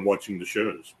even from watching the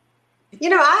shows.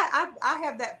 I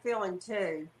have that feeling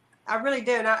too. I really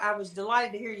do. And I was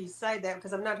delighted to hear you say that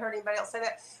because I've not heard anybody else say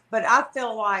that. But I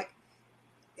feel like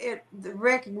the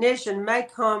recognition may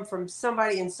come from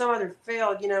somebody in some other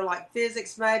field, like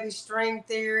physics, maybe string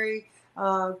theory,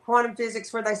 quantum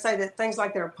physics, where they say that things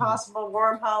like that are possible,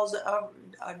 wormholes of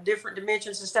different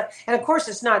dimensions and stuff. And of course,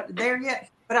 it's not there yet.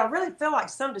 But I really feel like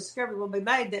some discovery will be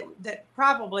made that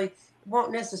probably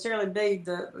won't necessarily be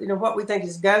what we think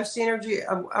is ghost energy.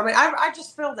 I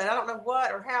just feel that. I don't know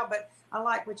what or how, but I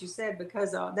like what you said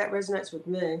because that resonates with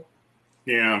me.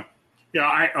 Yeah.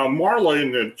 Marla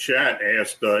in the chat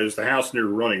asked, is the house near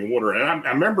running water? And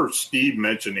I remember Steve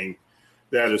mentioning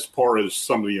that as part of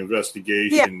some of the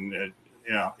investigation.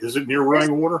 Yeah. Is it near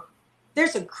running water?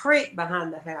 There's a creek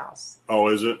behind the house. Oh,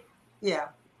 is it? Yeah.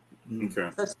 Okay.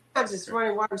 So sometimes it's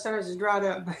running water, sometimes it's dried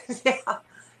up.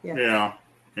 Yeah.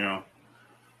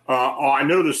 I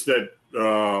noticed that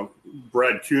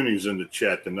Brad Cooney's in the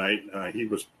chat tonight. He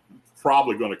was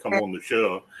probably going to come on the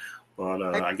show, but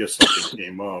I guess something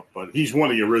came up. But he's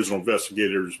one of the original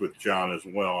investigators with John as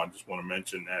well. I just want to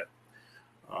mention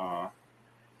that.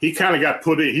 He kind of got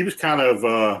put in. He was kind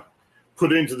of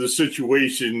put into the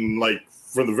situation like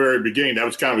from the very beginning. That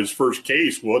was kind of his first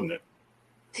case, wasn't it?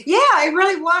 Yeah, it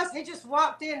really was. He just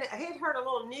walked in. He'd heard a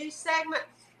little news segment,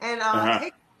 and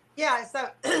so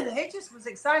he just was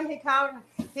excited. He called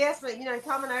and he asked me, he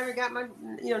called me over and got my,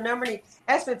 number, and he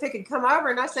asked me if he could come over.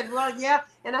 And I said, well, yeah.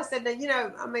 And I said,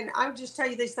 I'll just tell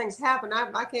you these things happen.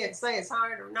 I can't say it's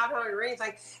haunted or not haunted or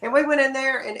anything. And we went in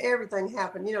there and everything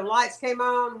happened. Lights came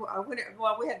on.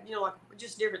 We had, like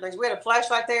just different things. We had a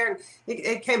flashlight there and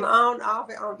it came on, off,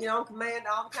 on command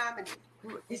all the time. And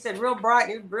he said real bright.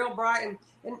 It was real bright.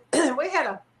 And we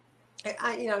had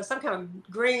some kind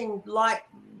of green light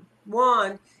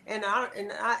wand, and I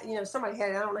somebody had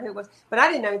it. I don't know who it was, but I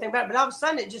didn't know anything about it. But all of a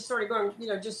sudden, it just started going,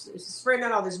 just spreading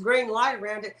out all this green light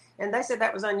around it. And they said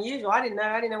that was unusual. I didn't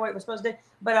know what it was supposed to do.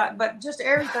 But just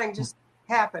everything just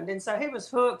happened, and so he was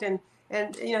hooked, and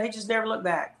he just never looked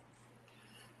back.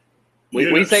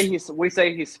 We say he's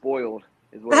spoiled.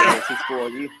 Is what it is. He's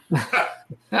spoiled.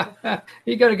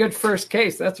 He got a good first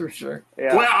case, that's for sure.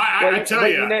 Yeah. Well, I tell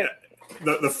you,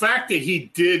 the fact that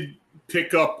he did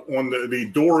pick up on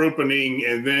the door opening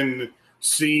and then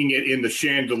seeing it in the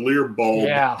chandelier bulb,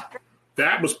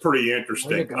 that was pretty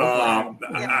interesting.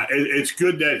 It's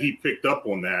good that he picked up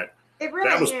on that.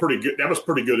 That was pretty good. That was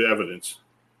pretty good evidence.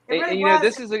 And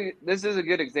this is a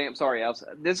good example. Sorry, Alice.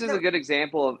 This is a good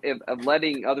example of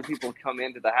letting other people come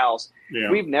into the house. Yeah.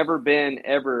 We've never been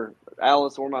ever,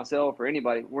 Alice or myself or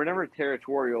anybody, we're never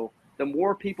territorial. The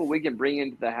more people we can bring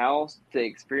into the house to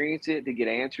experience it, to get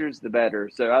answers, the better.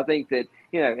 So I think that,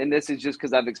 and this is just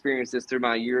because I've experienced this through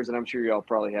my years, and I'm sure y'all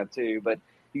probably have too, but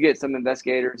you get some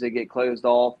investigators that get closed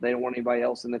off. They don't want anybody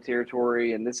else in the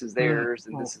territory, and this is theirs,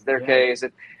 and this is their case.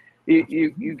 And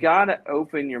you got to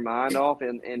open your mind off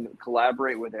and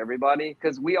collaborate with everybody,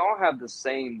 because we all have the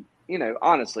same,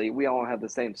 honestly, we all have the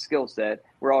same skill set.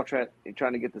 We're all trying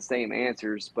to get the same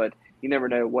answers, but you never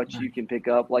know what you can pick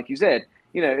up. Like you said,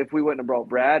 if we wouldn't have brought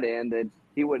Brad in, then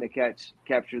he wouldn't have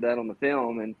captured that on the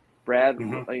film. And Brad,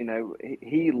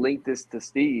 he linked this to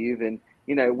Steve, and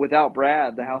without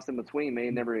Brad, the house in between may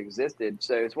have never existed.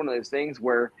 So it's one of those things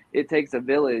where it takes a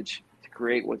village to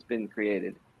create what's been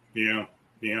created. Yeah.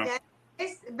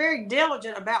 He's very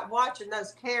diligent about watching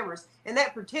those cameras. And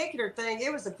that particular thing,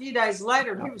 it was a few days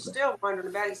later, and he was still wondering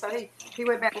about it. So he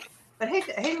went back. But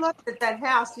he looked at that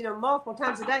house, multiple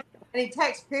times a day. And he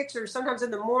takes pictures sometimes in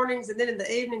the mornings and then in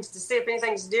the evenings to see if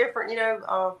anything's different,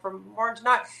 from morning to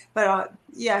night. But,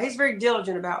 he's very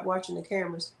diligent about watching the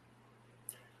cameras.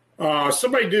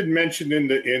 Somebody did mention in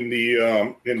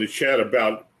the chat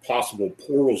about possible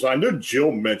portals. I know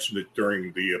Jill mentioned it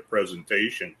during the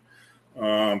presentation.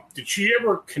 Did she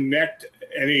ever connect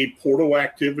any portal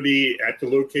activity at the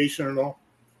location at all?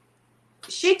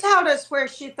 She told us where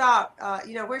she thought,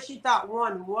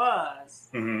 one was,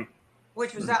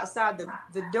 which was outside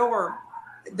the door,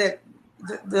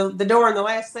 the door in the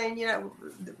last scene,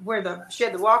 where she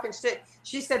had the walking stick.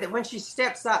 She said that when she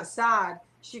steps outside,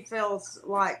 she feels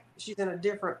like she's in a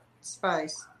different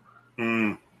space.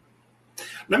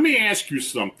 Let me ask you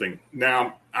something.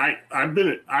 Now,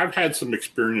 I've had some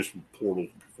experience with portals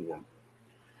before.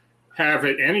 Have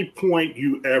at any point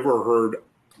you ever heard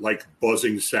like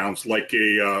buzzing sounds, like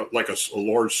a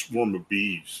large swarm of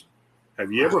bees?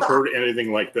 Have you ever heard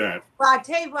anything like that? Well, I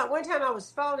tell you what. One time I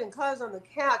was folding clothes on the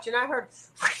couch, and I heard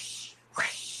whoosh,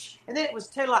 whoosh, and then it was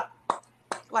two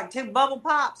like two bubble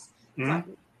pops, like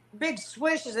big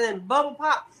swishes, and then bubble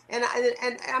pop, and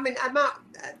I mean I'm not.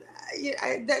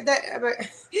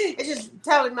 It just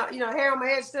totally, hair on my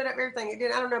head stood up, everything. It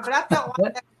did. I don't know, but I felt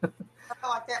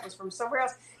like that was from somewhere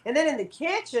else. And then in the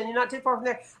kitchen, you're not too far from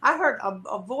there, I heard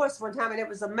a voice one time, and it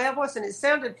was a male voice, and it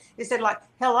said like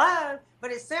hello,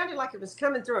 but it sounded like it was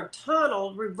coming through a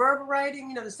tunnel,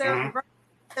 reverberating. The sound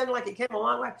sounded like it came a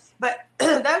long way. But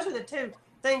those are the two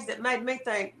things that made me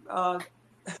think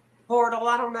portal.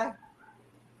 I don't know.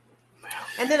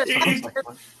 And then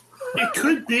it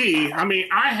could be. I mean,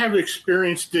 I have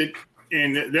experienced it,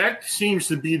 and that seems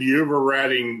to be the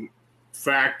overriding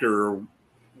factor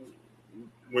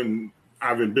when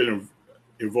I've been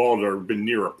involved or been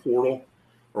near a portal,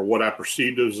 or what I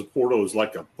perceived as a portal is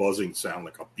like a buzzing sound,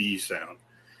 like a bee sound.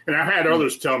 And I've had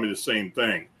others tell me the same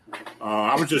thing.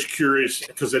 I was just curious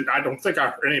because I don't think I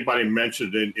heard anybody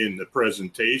mention it in the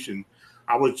presentation.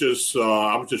 I was just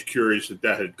curious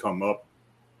that had come up.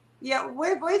 Yeah,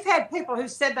 we've had people who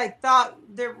said they thought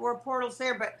there were portals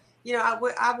there, but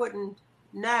I wouldn't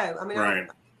know. I mean, right.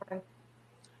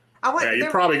 You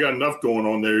probably got enough going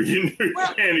on there. You knew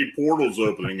any portals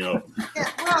opening up. Yeah,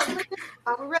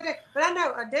 well, we read it, but I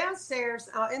know downstairs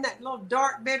in that little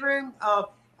dark bedroom,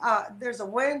 there's a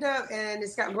window and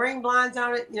it's got green blinds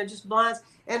on it. Just blinds.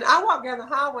 And I walked down the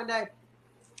hall one day,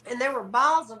 and there were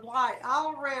balls of light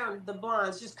all around the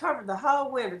blinds, just covered the whole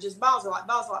window, just balls of light.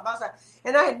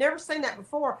 And I had never seen that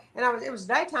before. And it was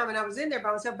daytime, and I was in there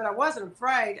by myself, but I wasn't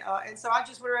afraid. And so I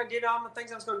just went around and did all the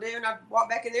things I was going to do, and I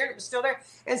walked back in there, and it was still there.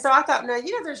 And so I thought,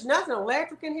 there's nothing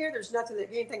electric in here. There's nothing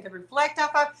that anything could reflect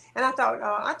off of. And I thought,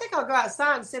 I think I'll go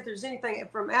outside and see if there's anything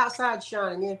from outside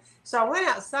shining in. So I went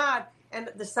outside. And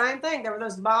the same thing, there were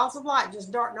those balls of light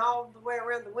just darting all the way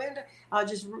around the window,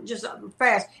 just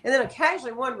fast. And then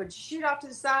occasionally one would shoot off to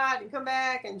the side and come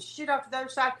back and shoot off to the other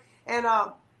side. And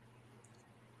I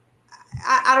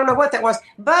don't know what that was,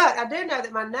 but I do know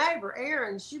that my neighbor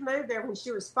Erin, she moved there when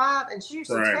she was 5, and she used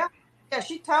to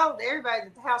she told everybody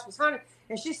that the house was haunted.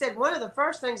 And she said one of the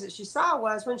first things that she saw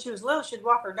was when she was little, she'd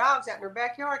walk her dogs out in her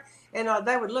backyard, and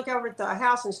they would look over at the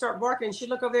house and start barking. And she'd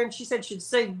look over there, and she said she'd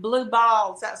see blue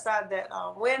balls outside that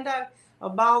window,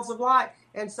 balls of light.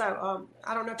 And so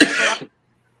I don't know if it's a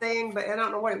thing, but I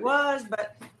don't know what it was.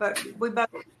 But we both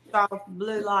saw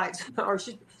blue lights, or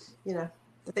she, I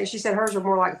think she said hers were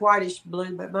more like whitish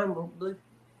blue, but mine were blue.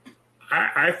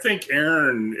 I think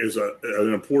Erin is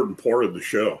an important part of the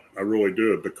show. I really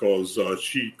do, because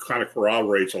she kind of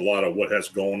corroborates a lot of what has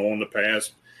gone on in the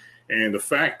past. And the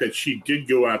fact that she did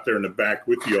go out there in the back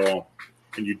with y'all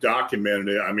and you documented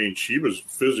it, I mean, she was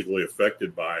physically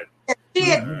affected by it.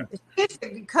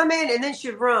 She'd come in and then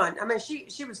she'd run. I mean,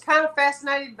 she was kind of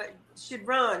fascinated, but she'd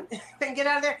run and get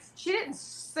out of there. She didn't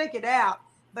seek it out,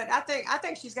 but I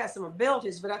think she's got some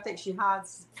abilities, but I think she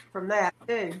hides from that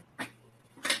too.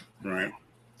 Right.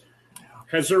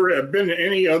 Has there been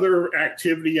any other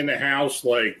activity in the house,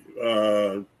 like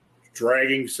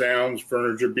dragging sounds,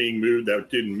 furniture being moved that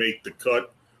didn't make the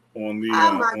cut on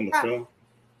the film?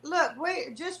 Look,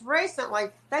 we just recently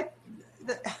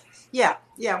we've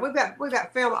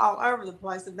got film all over the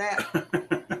place of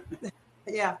that.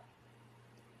 Yeah.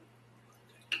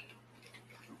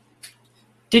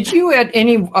 Did you at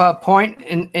any point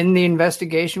in the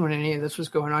investigation when any of this was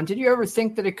going on, did you ever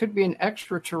think that it could be an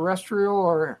extraterrestrial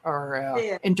or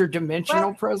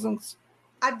interdimensional presence?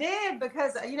 I did,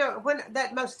 because when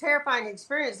that most terrifying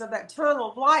experience of that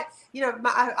tunnel of light,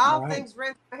 things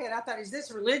ran through my head. I thought, is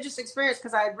this a religious experience?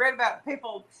 Because I had read about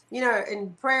people,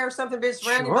 in prayer or something, being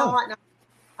surrounded by light. And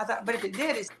I thought, but if it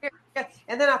did, it's scary.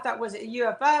 And then I thought, was it a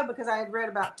UFO? Because I had read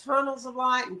about tunnels of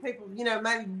light and people,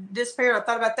 maybe disappearing. I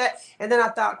thought about that. And then I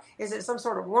thought, is it some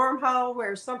sort of wormhole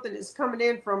where something is coming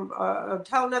in from a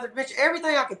whole other dimension?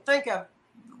 Everything I could think of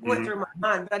went through my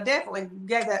mind, but I definitely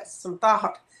gave that some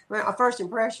thought. A first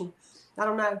impression. I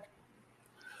don't know.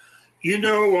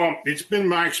 It's been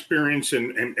my experience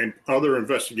and other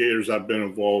investigators I've been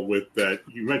involved with that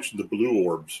you mentioned the blue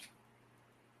orbs.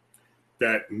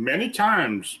 That many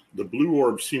times the blue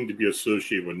orbs seem to be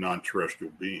associated with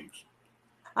non-terrestrial beings.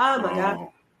 Oh my God.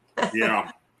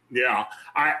 Yeah.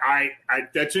 I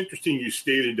that's interesting you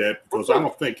stated that, because I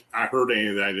don't think I heard any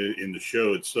of that in the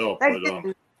show itself. They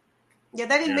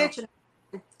didn't mention,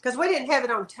 because we didn't have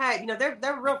it on tape.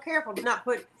 They're real careful to not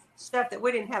put stuff that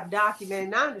we didn't have documented.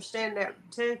 And I understand that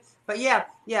too. But yeah,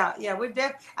 we've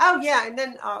and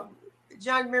then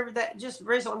John, remember that just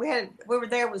recently we were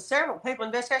there with several people in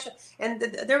investigation, and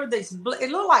there were these.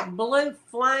 It looked like blue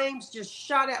flames just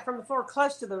shot out from the floor,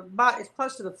 close to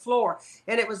the floor,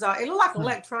 and it was. It looked like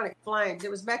electronic flames. It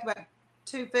was back about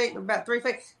 2 feet, about 3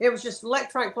 feet. It was just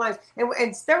electronic flames,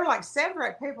 and there were like 7 or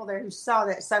 8 people there who saw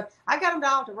that. So I got them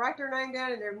all to write their name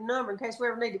down and their number in case we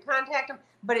ever need to contact them.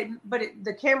 But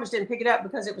the cameras didn't pick it up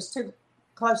because it was too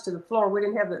close to the floor. We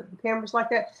didn't have the cameras like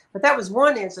that. But that was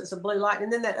one instance of blue light.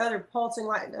 And then that other pulsing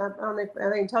light, I don't know if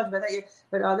I didn't tell you about that yet,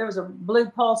 but there was a blue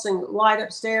pulsing light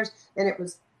upstairs, and it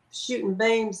was shooting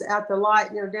beams out the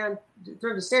light, down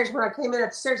through the stairs. When I came in up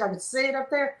the stairs, I could see it up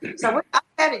there. So I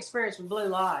had experience with blue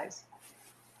lights.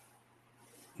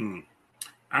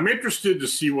 I'm interested to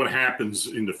see what happens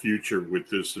in the future with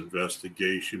this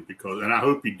investigation, and I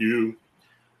hope you do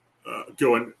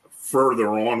going further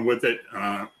on with it.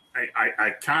 I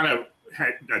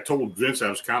told Vince I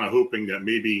was kind of hoping that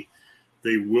maybe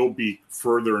they will be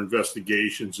further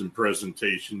investigations and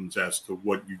presentations as to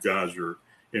what you guys are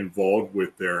involved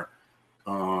with there.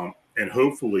 And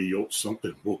hopefully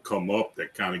something will come up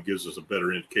that kind of gives us a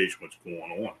better indication what's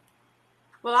going on.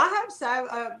 Well, I hope so.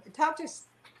 Talk to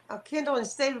Kendall and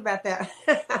Steve about that.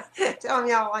 Tell them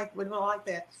y'all would like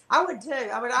that. I would too.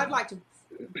 I'd like to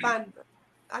find.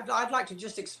 I'd like to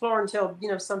just explore until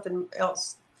something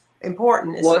else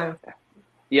important is found.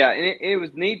 Yeah, and it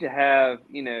was neat to have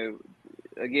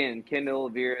again, Kendall,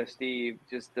 Vera, Steve,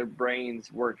 just their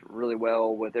brains worked really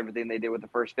well with everything they did with the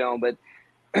first film. But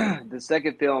the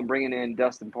second film, bringing in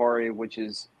Dustin Pari, which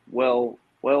is well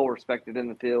respected in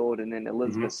the field, and then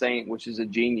Elizabeth Saint, which is a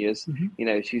genius.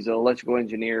 She's an electrical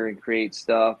engineer and creates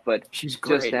stuff. But she's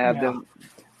great. Just to have them.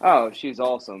 Oh, she's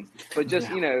awesome. But just,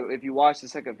 if you watch the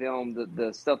second film,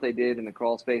 the stuff they did in the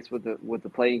crawl space with the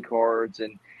playing cards,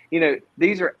 and,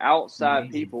 these are outside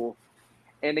people.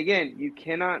 And again, you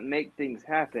cannot make things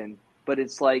happen, but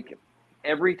it's like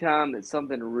every time that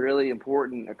something really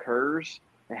important occurs,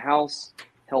 the house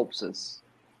helps us.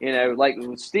 Like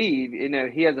with Steve,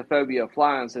 he has a phobia of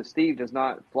flying, so Steve does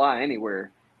not fly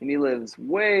anywhere. And he lives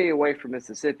way away from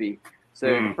Mississippi. So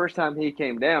the first time he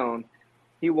came down,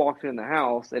 he walked in the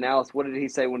house, and Alice, what did he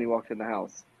say when he walked in the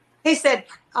house? He said,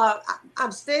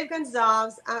 I'm Steve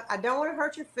Gonzalez. I don't want to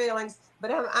hurt your feelings,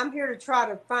 but I'm here to try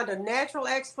to find a natural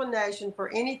explanation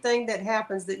for anything that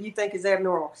happens that you think is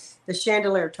abnormal. The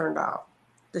chandelier turned off.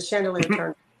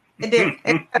 It did.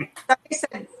 And so he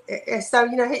said, so,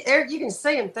 you know, you can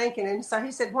see him thinking. And so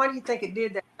he said, why do you think it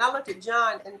did that? And I looked at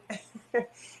John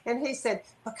and he said,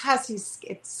 because he's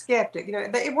a skeptic, you know,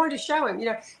 but it wanted to show him, you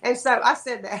know. And so I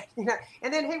said that, you know,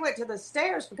 and then he went to the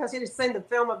stairs because he had seen the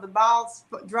film of the balls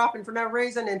dropping for no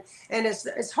reason. And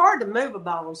it's hard to move a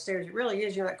ball on stairs. It really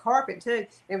is, you know, that carpet too.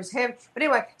 It was heavy. But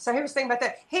anyway, so he was thinking about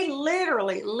that. He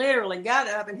literally got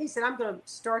up and he said, I'm going to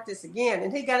start this again.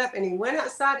 And he got up and he went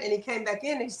outside and he came back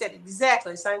in and he said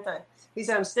exactly the same thing. He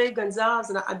said, I'm Steve Gonzalez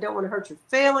and I don't want to hurt your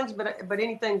feelings, but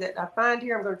anything that I find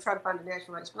here, I'm going to try to find a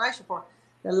natural explanation for.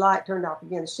 The light turned off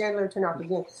again. The chandelier turned off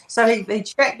again. So he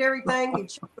checked everything. He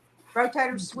checked the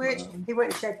rotator switch. He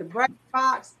went and checked the brake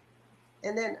box.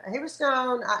 And then he was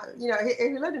gone. You know,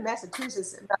 he lived in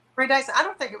Massachusetts about 3 days. I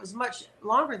don't think it was much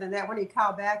longer than that when he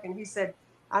called back and he said,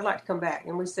 I'd like to come back.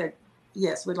 And we said,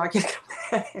 yes, we'd like you to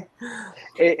come back.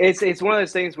 It's one of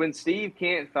those things when Steve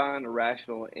can't find a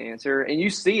rational answer, and you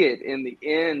see it in the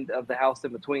end of The House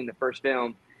in Between, the first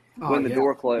film, when the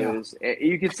door closed. Yeah.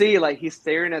 You can see like he's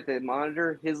staring at the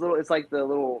monitor. It's like the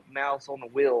little mouse on the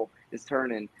wheel is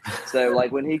turning. So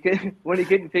like when he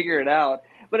couldn't figure it out.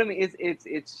 But I mean,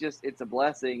 it's a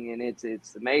blessing and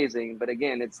it's amazing. But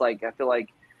again, it's like I feel like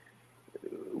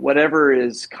whatever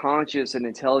is conscious and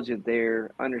intelligent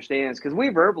there understands, because we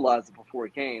verbalized it before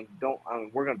it came.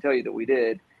 We're going to tell you that we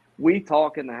did. We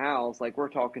talk in the house like we're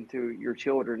talking to your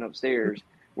children upstairs.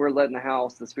 We're letting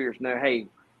the spirits know, hey,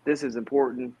 this is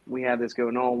important. We have this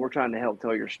going on. We're trying to help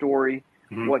tell your story.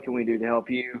 Mm-hmm. What can we do to help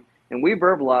you? And we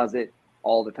verbalize it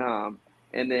all the time.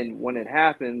 And then when it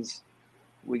happens,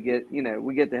 we get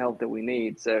the help that we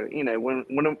need. So, you know,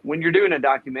 when you're doing a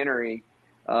documentary,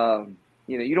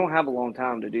 you know, you don't have a long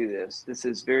time to do this. This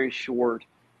is very short,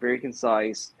 very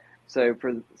concise. So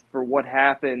for what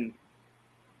happened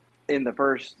in the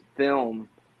first film,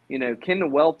 you know, Kendall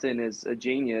Welton is a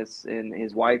genius and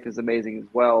his wife is amazing as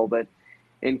well.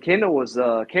 And Kendall was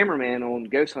a cameraman on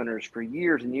Ghost Hunters for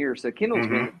years and years. So Kendall's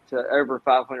been to over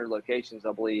 500 locations,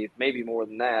 I believe, maybe more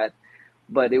than that.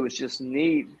 But it was just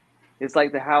neat. It's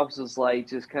like the house was like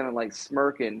just kind of like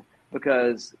smirking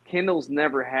because Kendall's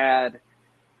never had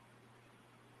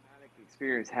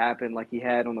experience happen like he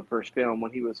had on the first film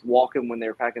when he was walking when they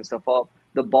were packing stuff up.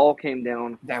 The ball came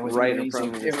down right in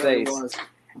front of his face.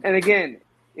 And again,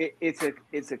 it's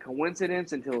a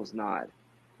coincidence until it's not.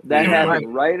 That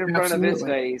happened right in front of his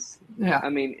face. Yeah. I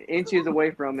mean, inches away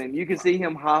from him. You could see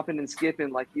him hopping and skipping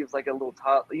like he was like a little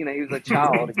he was a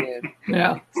child again.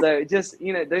 Yeah. So just,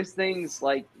 you know, those things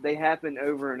like they happen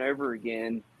over and over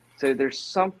again. So there's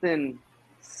something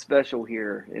special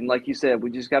here. And like you said,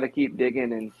 we just got to keep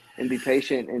digging and be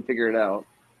patient and figure it out.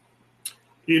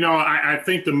 You know, I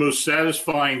think the most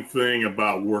satisfying thing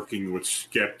about working with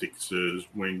skeptics is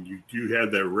when you do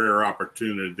have that rare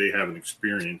opportunity, they have an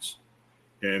experience.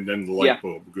 And then the light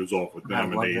bulb goes off with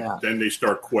them, and then they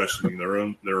start questioning their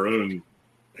own,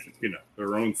 you know,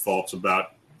 their own thoughts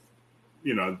about,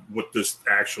 you know, what this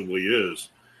actually is.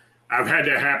 I've had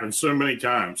that happen so many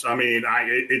times. I mean,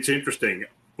 it's interesting,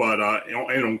 but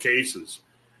and on cases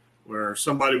where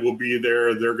somebody will be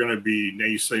there, they're going to be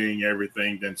naysaying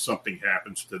everything, then something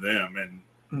happens to them,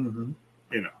 and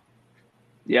you know.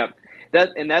 Yep,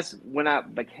 that's when I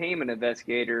became an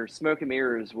investigator. Smoke and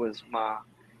Mirrors was my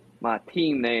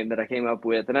team name that I came up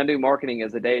with, and I do marketing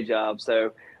as a day job.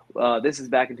 So this is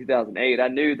back in 2008. I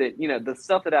knew that, you know, the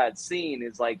stuff that I had seen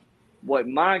is like what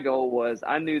my goal was.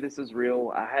 I knew this was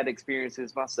real. I had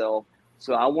experiences myself.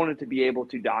 So I wanted to be able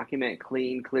to document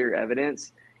clean, clear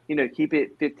evidence, you know, keep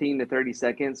it 15 to 30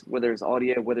 seconds, whether it's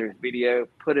audio, whether it's video,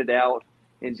 put it out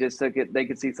and just so they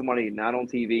could see somebody not on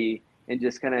TV and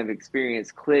just kind of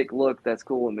experience, click, look, that's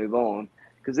cool, and move on.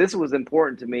 Because this was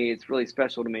important to me. It's really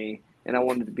special to me. And I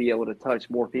wanted to be able to touch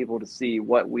more people to see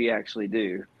what we actually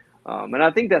do. And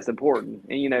I think that's important.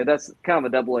 And, you know, that's kind of a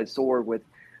double-edged sword with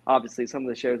obviously some of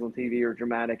the shows on TV are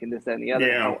dramatic and this, that, and the other.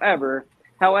 Yeah.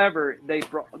 However,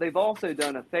 they've also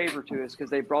done a favor to us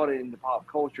because they brought it into pop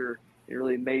culture. It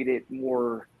really made it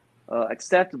more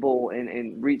acceptable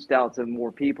and reached out to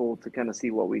more people to kind of see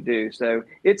what we do. So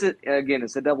it's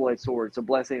a double-edged sword. It's a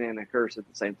blessing and a curse at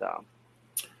the same time.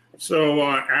 So,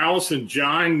 Alice and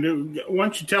John, why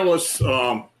don't you tell us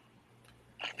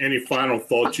any final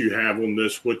thoughts you have on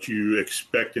this, what you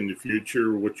expect in the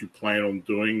future, what you plan on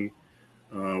doing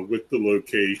with the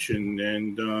location,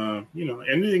 and, you know,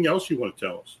 anything else you want to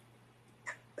tell us?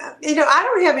 You know, I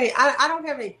don't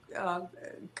have any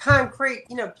concrete,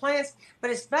 you know, plans, but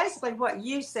it's basically what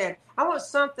you said. I want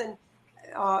something,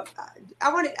 I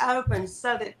want it open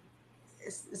so that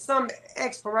some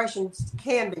explorations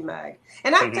can be made.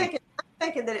 And I'm thinking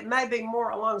that it may be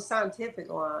more along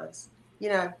scientific lines, you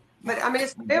know, But I mean,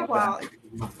 it's been a while.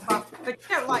 But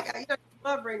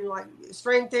love reading like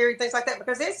string theory, things like that,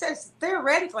 because it says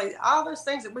theoretically all those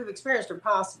things that we've experienced are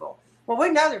possible. Well, we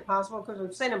know they're possible because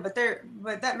we've seen them, but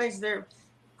that means there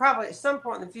probably at some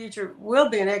point in the future will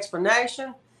be an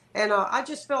explanation. And I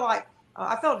just feel like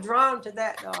I felt drawn to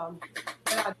that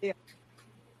idea.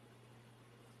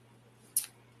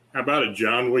 How about it,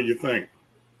 John? What do you think?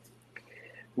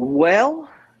 Well,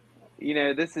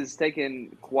 this has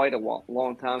taken quite a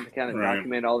long time to kind of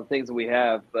document all the things that we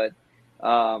have, but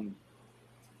I think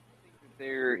that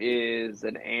there is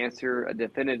an answer, a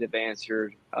definitive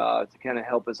answer, to kind of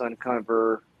help us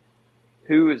uncover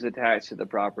who is attached to the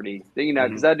property.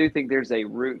 Because I do think there's a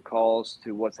root cause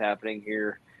to what's happening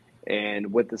here.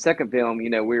 And with the second film, we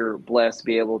were blessed to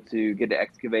be able to get an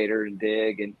excavator and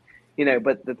dig. And,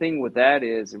 but the thing with that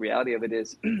is, the reality of it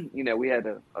is, we had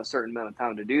a certain amount of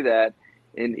time to do that.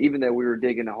 And even though we were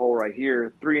digging a hole right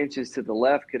here, 3 inches to the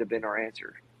left could have been our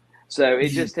answer. So it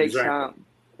just takes time.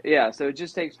 Yeah, so it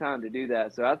just takes time to do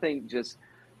that. So I think just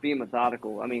being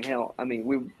methodical. I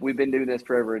mean, we've been doing this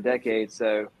for over a decade,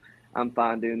 so I'm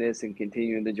fine doing this and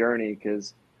continuing the journey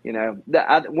because,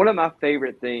 one of my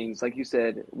favorite things, like you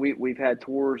said, we've had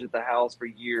tours at the house for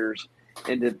years,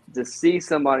 and to see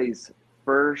somebody's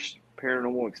first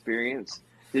paranormal experience,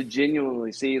 to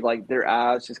genuinely see like their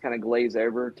eyes just kind of glaze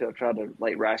over to try to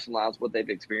like rationalize what they've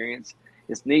experienced.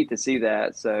 It's neat to see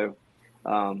that. So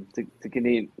to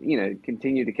continue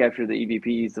to capture the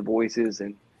EVPs, the voices,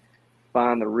 and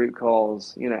find the root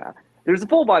cause. There's a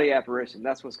full body apparition.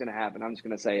 That's what's going to happen. I'm just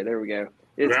going to say it. There we go.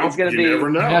 It's going to be.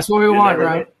 Never know. That's what we want,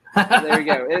 right? There you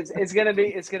go. It's going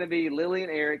to be Lily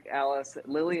and Eric, Alice.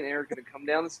 Lily and Eric are going to come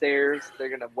down the stairs. They're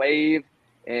going to wave.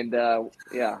 And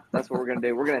that's what we're gonna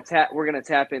do. We're gonna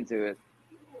tap into it.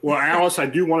 Well, Alice, I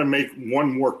do want to make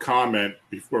one more comment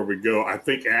before we go. I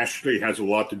think Ashley has a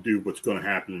lot to do with what's going to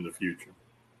happen in the future.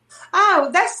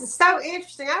 Oh, that's so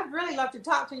interesting. I'd really love to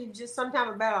talk to you just sometime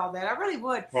about all that. I really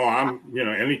would. Well,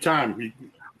 anytime if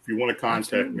you want to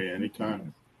contact me,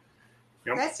 anytime.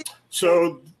 Yep. That's it.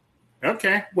 So,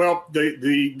 okay. Well,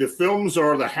 the films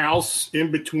are The House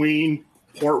in Between,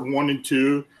 Part 1 and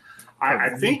 2.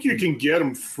 I think you can get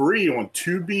them free on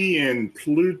Tubi and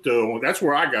Pluto. That's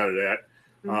where I got it at.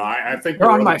 I think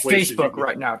they're on my Facebook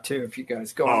right now too. If you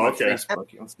guys go on my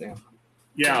Facebook, you'll see them.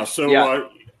 Yeah. So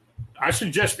I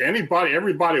suggest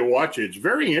everybody watch it. It's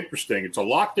very interesting. It's a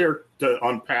lot there to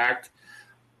unpack,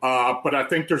 but I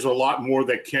think there's a lot more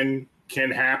that can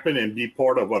happen and be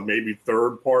part of a maybe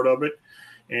third part of it.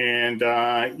 And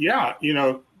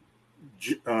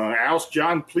Alice,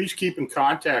 John, please keep in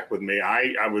contact with me.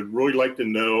 I would really like to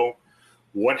know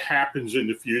what happens in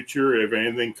the future. If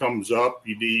anything comes up,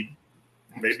 maybe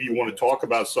you want to talk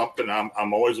about something,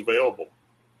 I'm always available.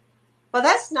 Well,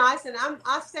 that's nice. And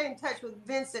I stay in touch with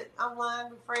Vincent online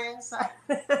with friends.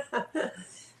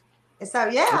 So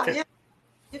yeah,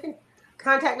 you can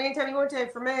contact me anytime you want to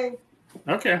for me.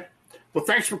 Okay. Well,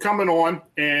 thanks for coming on,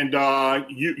 and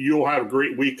you'll have a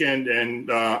great weekend,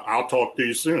 and I'll talk to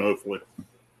you soon, hopefully.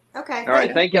 Okay. All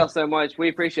right. Thank y'all so much. We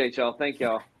appreciate y'all. Thank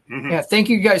y'all. Mm-hmm. Yeah, thank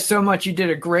you guys so much. You did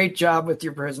a great job with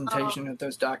your presentation at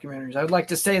those documentaries. I'd like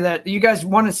to say that you guys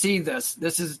want to see this.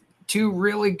 This is 2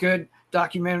 really good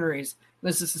documentaries.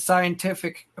 This is a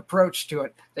scientific approach to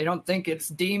it. They don't think it's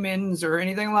demons or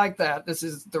anything like that. This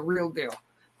is the real deal.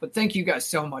 But thank you guys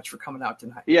so much for coming out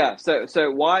tonight. Yeah, so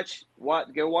go watch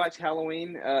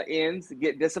Halloween Ends,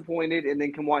 get disappointed, and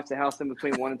then come watch The House in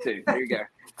Between 1 and 2. There you go.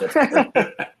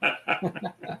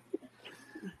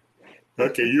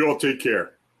 Okay, you all take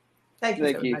care. Thank you.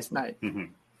 Thank you. Nice night. Mm-hmm.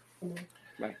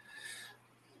 Bye.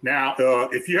 Now,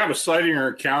 if you have a sighting or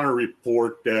encounter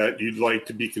report that you'd like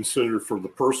to be considered for the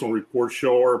personal report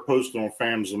show or posted on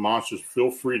Phantoms and Monsters, feel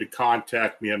free to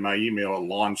contact me at my email at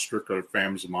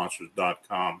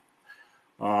lonstrickler@phantomsandmonsters.com.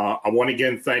 I want to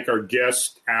again thank our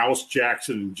guests, Alice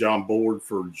Jackson and John Bullard,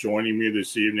 for joining me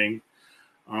this evening.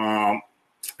 And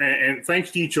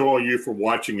thanks to each of all you for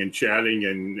watching and chatting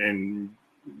and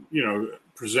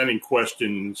presenting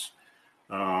questions.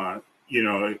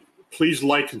 Please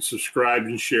like and subscribe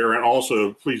and share, and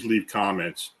also please leave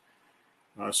comments.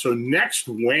 So next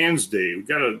Wednesday, we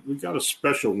got a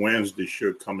special Wednesday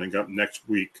show coming up next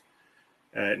week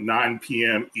at 9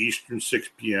 p.m. Eastern, 6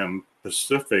 p.m.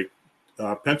 Pacific.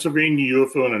 Pennsylvania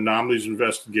UFO and Anomalies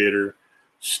investigator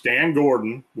Stan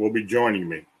Gordon will be joining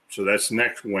me. So that's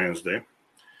next Wednesday.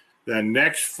 Then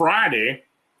next Friday,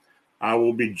 I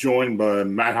will be joined by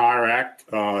Matt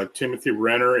Hyrak, Timothy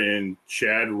Renner, and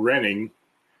Chad Renning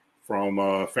from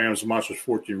Phantoms and Monsters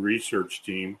 14 research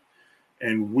team.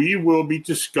 And we will be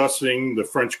discussing the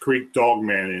French Creek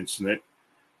Dogman incident.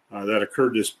 that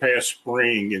occurred this past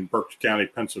spring in Berks County,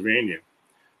 Pennsylvania.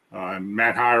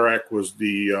 Matt Hyrak was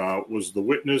the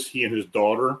witness. He and his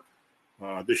daughter.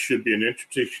 This should be an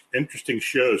interesting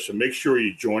show, so make sure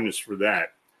you join us for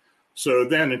that. So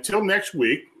then, until next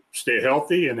week, stay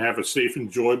healthy and have a safe,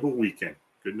 enjoyable weekend.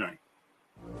 Good night.